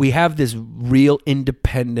 We have this real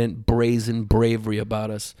independent, brazen bravery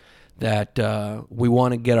about us that we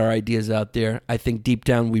want to get our ideas out there. I think deep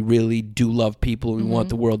down we really do love people and we want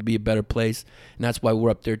the world to be a better place. And that's why we're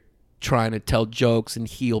up there trying to tell jokes and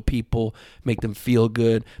heal people, make them feel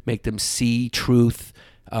good, make them see truth,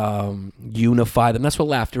 unify them. That's what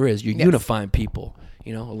laughter is. You're unifying people.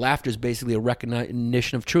 You know, laughter is basically a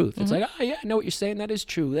recognition of truth. It's like, oh yeah, I know what you're saying. That is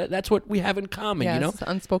true. That's what we have in common. You know, it's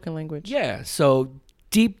unspoken language. Yeah. So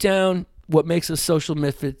deep down, what makes us social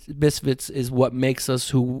misfits is what makes us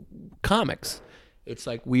who comics. It's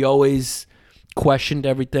like we always questioned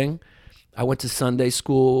everything. I went to Sunday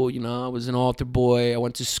school. You know, I was an altar boy. I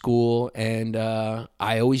went to school, and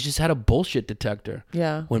I always just had a bullshit detector.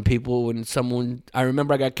 Yeah. I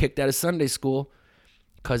remember I got kicked out of Sunday school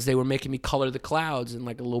because they were making me color the clouds, and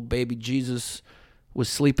like a little baby Jesus was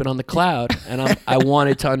sleeping on the cloud, and I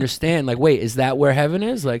wanted to understand, like, wait, is that where heaven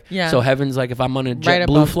is? Like, so heaven's like if I'm on a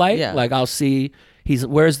JetBlue flight, like I'll see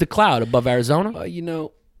where's the cloud above Arizona? You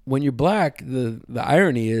know, when you're black, the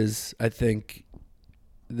irony is, I think,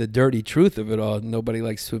 the dirty truth of it all, nobody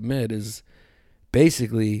likes to admit, is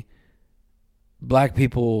basically black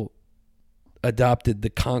people adopted the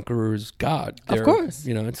conqueror's God. Of course.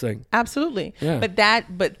 You know, it's like... Absolutely. Yeah. But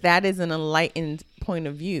that is an enlightened point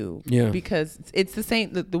of view. Yeah. Because it's the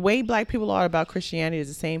same... The way black people are about Christianity is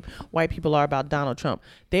the same white people are about Donald Trump.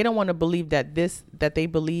 They don't want to believe that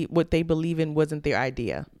what they believe in wasn't their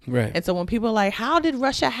idea. Right. And so when people are like, how did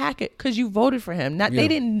Russia hack it? Because you voted for him. They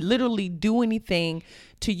didn't literally do anything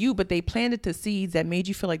to you, but they planted the seeds that made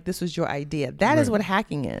you feel like this was your idea. That is what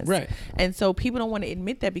hacking is. Right. And so people don't want to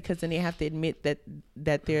admit that, because then they have to admit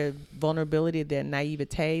that their vulnerability, their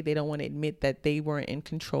naivete, they don't want to admit that they weren't in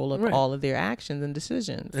control of all of their actions and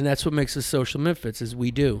decisions. And that's what makes us social misfits, is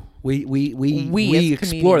we do. We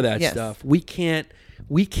explore that stuff. We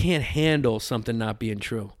can't handle something not being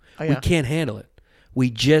true. Oh, yeah. We can't handle it.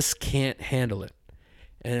 We just can't handle it.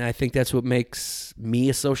 And I think that's what makes me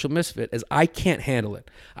a social misfit, is I can't handle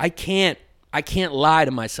it. I can't lie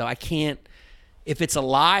to myself. I can't, if it's a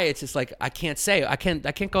lie, it's just like, I can't say it. I can't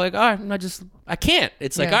go like, all right, I can't.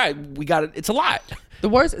 It's like, all right, we got it. It's a lie. The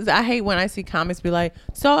worst is, I hate when I see comics be like,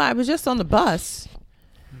 so I was just on the bus.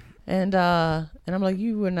 And I'm like,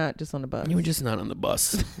 you were not just on the bus. You were just not on the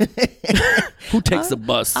bus. Who takes the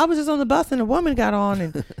bus? I was just on the bus, and a woman got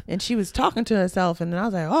on, and she was talking to herself, and then I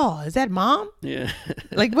was like, oh, is that mom? Yeah.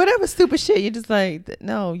 Like, whatever stupid shit. You're just like,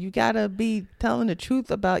 no, you gotta be telling the truth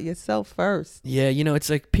about yourself first. Yeah, you know, it's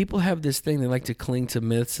like people have this thing, they like to cling to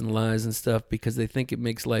myths and lies and stuff because they think it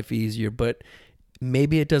makes life easier, but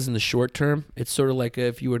maybe it does in the short term. It's sort of like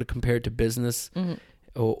if you were to compare it to business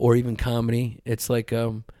or even comedy. It's like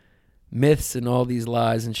myths and all these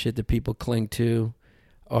lies and shit that people cling to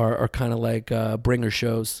are kind of like bringer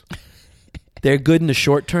shows. They're good in the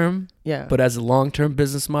short term, but as a long-term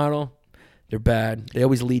business model, they're bad. They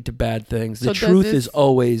always lead to bad things. The truth is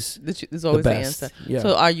always the best. The answer. Yeah.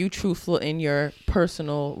 So are you truthful in your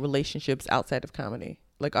personal relationships outside of comedy?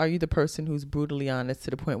 Like, are you the person who's brutally honest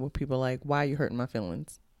to the point where people are like, why are you hurting my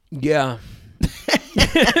feelings? Yeah.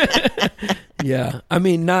 Yeah. I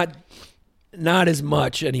mean, not not as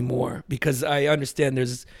much anymore because I understand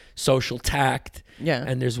there's social tact. Yeah.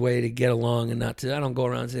 And there's a way to get along and not to. I don't go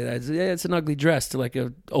around and say that. It's an ugly dress to like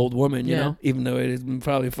an old woman, you know, even though it is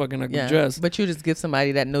probably a fucking ugly dress. But you just give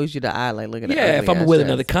somebody that knows you the eye, like, look at that. Yeah, if I'm with dress.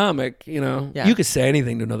 another comic, you know, you could say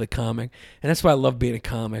anything to another comic. And that's why I love being a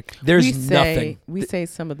comic. There's nothing. We say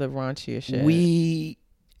some of the raunchiest shit.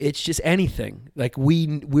 It's just anything. Like we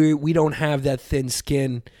don't have that thin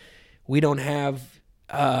skin. We don't have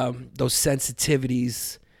those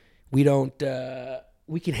sensitivities. We don't.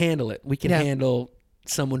 We can handle it. We can handle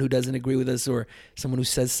someone who doesn't agree with us or someone who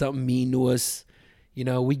says something mean to us. You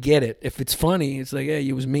know, we get it. If it's funny, it's like, hey,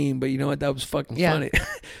 it was mean, but you know what? That was fucking funny.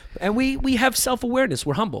 And we have self-awareness.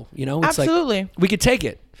 We're humble. You know, it's absolutely. Like, we could take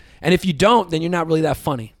it. And if you don't, then you're not really that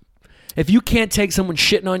funny. If you can't take someone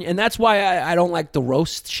shitting on you, and that's why I don't like the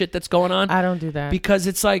roast shit that's going on. I don't do that. Because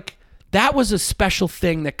it's like, that was a special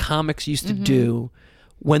thing that comics used to do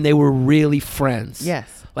when they were really friends.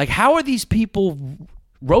 Yes. Like, how are these people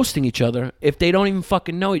roasting each other if they don't even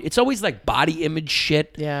fucking know it? It's always like body image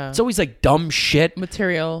shit. Yeah. It's always like dumb shit.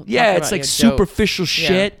 Material. Yeah, it's like superficial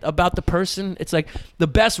shit about the person. It's like the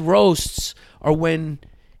best roasts are when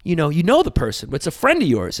you know the person, but it's a friend of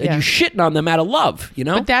yours and you're shitting on them out of love, you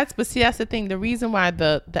know? But see, that's the thing. The reason why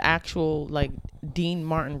the actual like Dean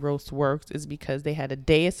Martin roast works is because they had a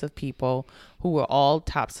dais of people who were all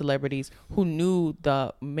top celebrities who knew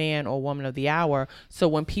the man or woman of the hour. So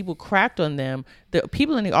when people cracked on them, the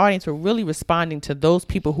people in the audience were really responding to those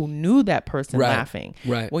people who knew that person laughing.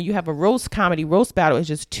 Right. When you have a roast battle, it's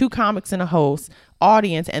just 2 comics and a host,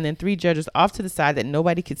 audience, and then 3 judges off to the side that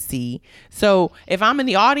nobody could see. So if I'm in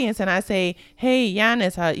the audience and I say, hey,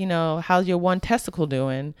 Giannis, how's your one testicle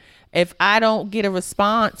doing? If I don't get a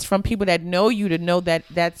response from people that know you to know that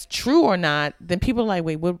that's true or not, then people are like,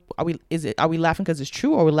 wait, what are we? Are we laughing because it's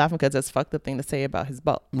true, or are we laughing because that's fucked up thing to say about his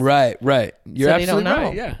butt? Right. You're so absolutely they don't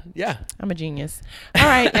know. right. Yeah. I'm a genius. All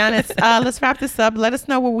right, Giannis, let's wrap this up. Let us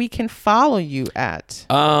know where we can follow you at.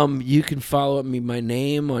 You can follow me. My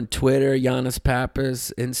name on Twitter, Giannis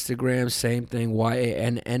Pappas. Instagram, same thing.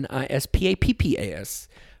 YANNISPAPPAS.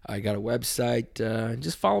 I got a website.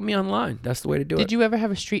 Just follow me online. That's the way to do it. Did you ever have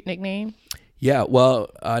a street nickname? Yeah, well,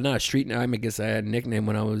 not a street name. I guess I had a nickname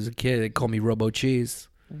when I was a kid. They called me Robo Cheese.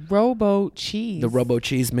 Robo Cheese? The Robo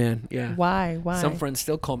Cheese Man, yeah. Why? Some friends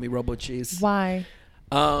still call me Robo Cheese. Why?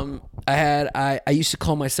 I used to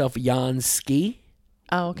call myself Jan Ski.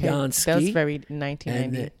 Oh, okay. Jan Ski. That was very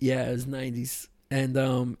 1990. And, yeah, it was 90s. And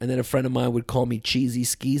then a friend of mine would call me Cheesy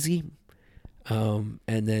Skeezy. And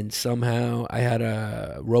then somehow I had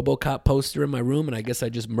a RoboCop poster in my room, and I guess I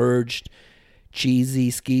just merged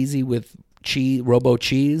Cheesy Skeezy with Robo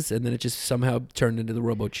Cheese, and then it just somehow turned into the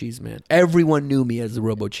Robo Cheese Man. Everyone knew me as the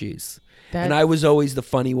Robo Cheese, and I was always the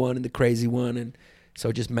funny one and the crazy one, and so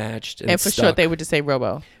it just matched. And for sure, they would just say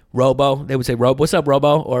Robo. They would say what's up,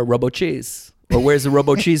 Robo, or Robo Cheese, or where's the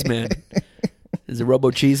Robo Cheese Man? Is the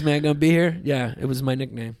Robo Cheese Man gonna be here? Yeah, it was my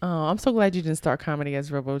nickname. Oh, I'm so glad you didn't start comedy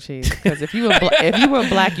as Robo Cheese, because if you were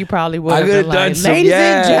black, you probably would have been like, ladies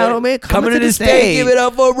and gentlemen, coming to the stage. Give it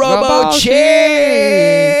up for Robo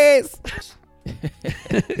Cheese.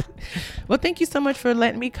 Well, thank you so much for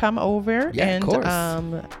letting me come over and of course.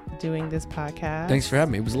 Doing this podcast. Thanks for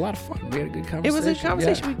having me. It was a lot of fun. We had a good conversation. It was a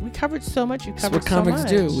conversation. Yeah. We covered so much. You covered so much. That's what comics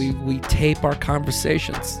do. We tape our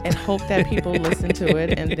conversations and hope that people listen to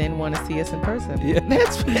it and then want to see us in person. Yeah,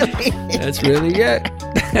 that's really it.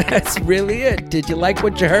 That's really it. Did you like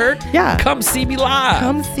what you heard? Yeah. Come see me live.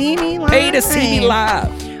 Come see me live. Pay to see me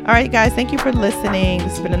live. All right, guys. Thank you for listening.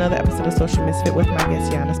 This has been another episode of Social Misfit with my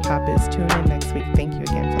guest Giannis Pappas. Tune in next week. Thank you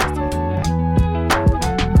again for listening.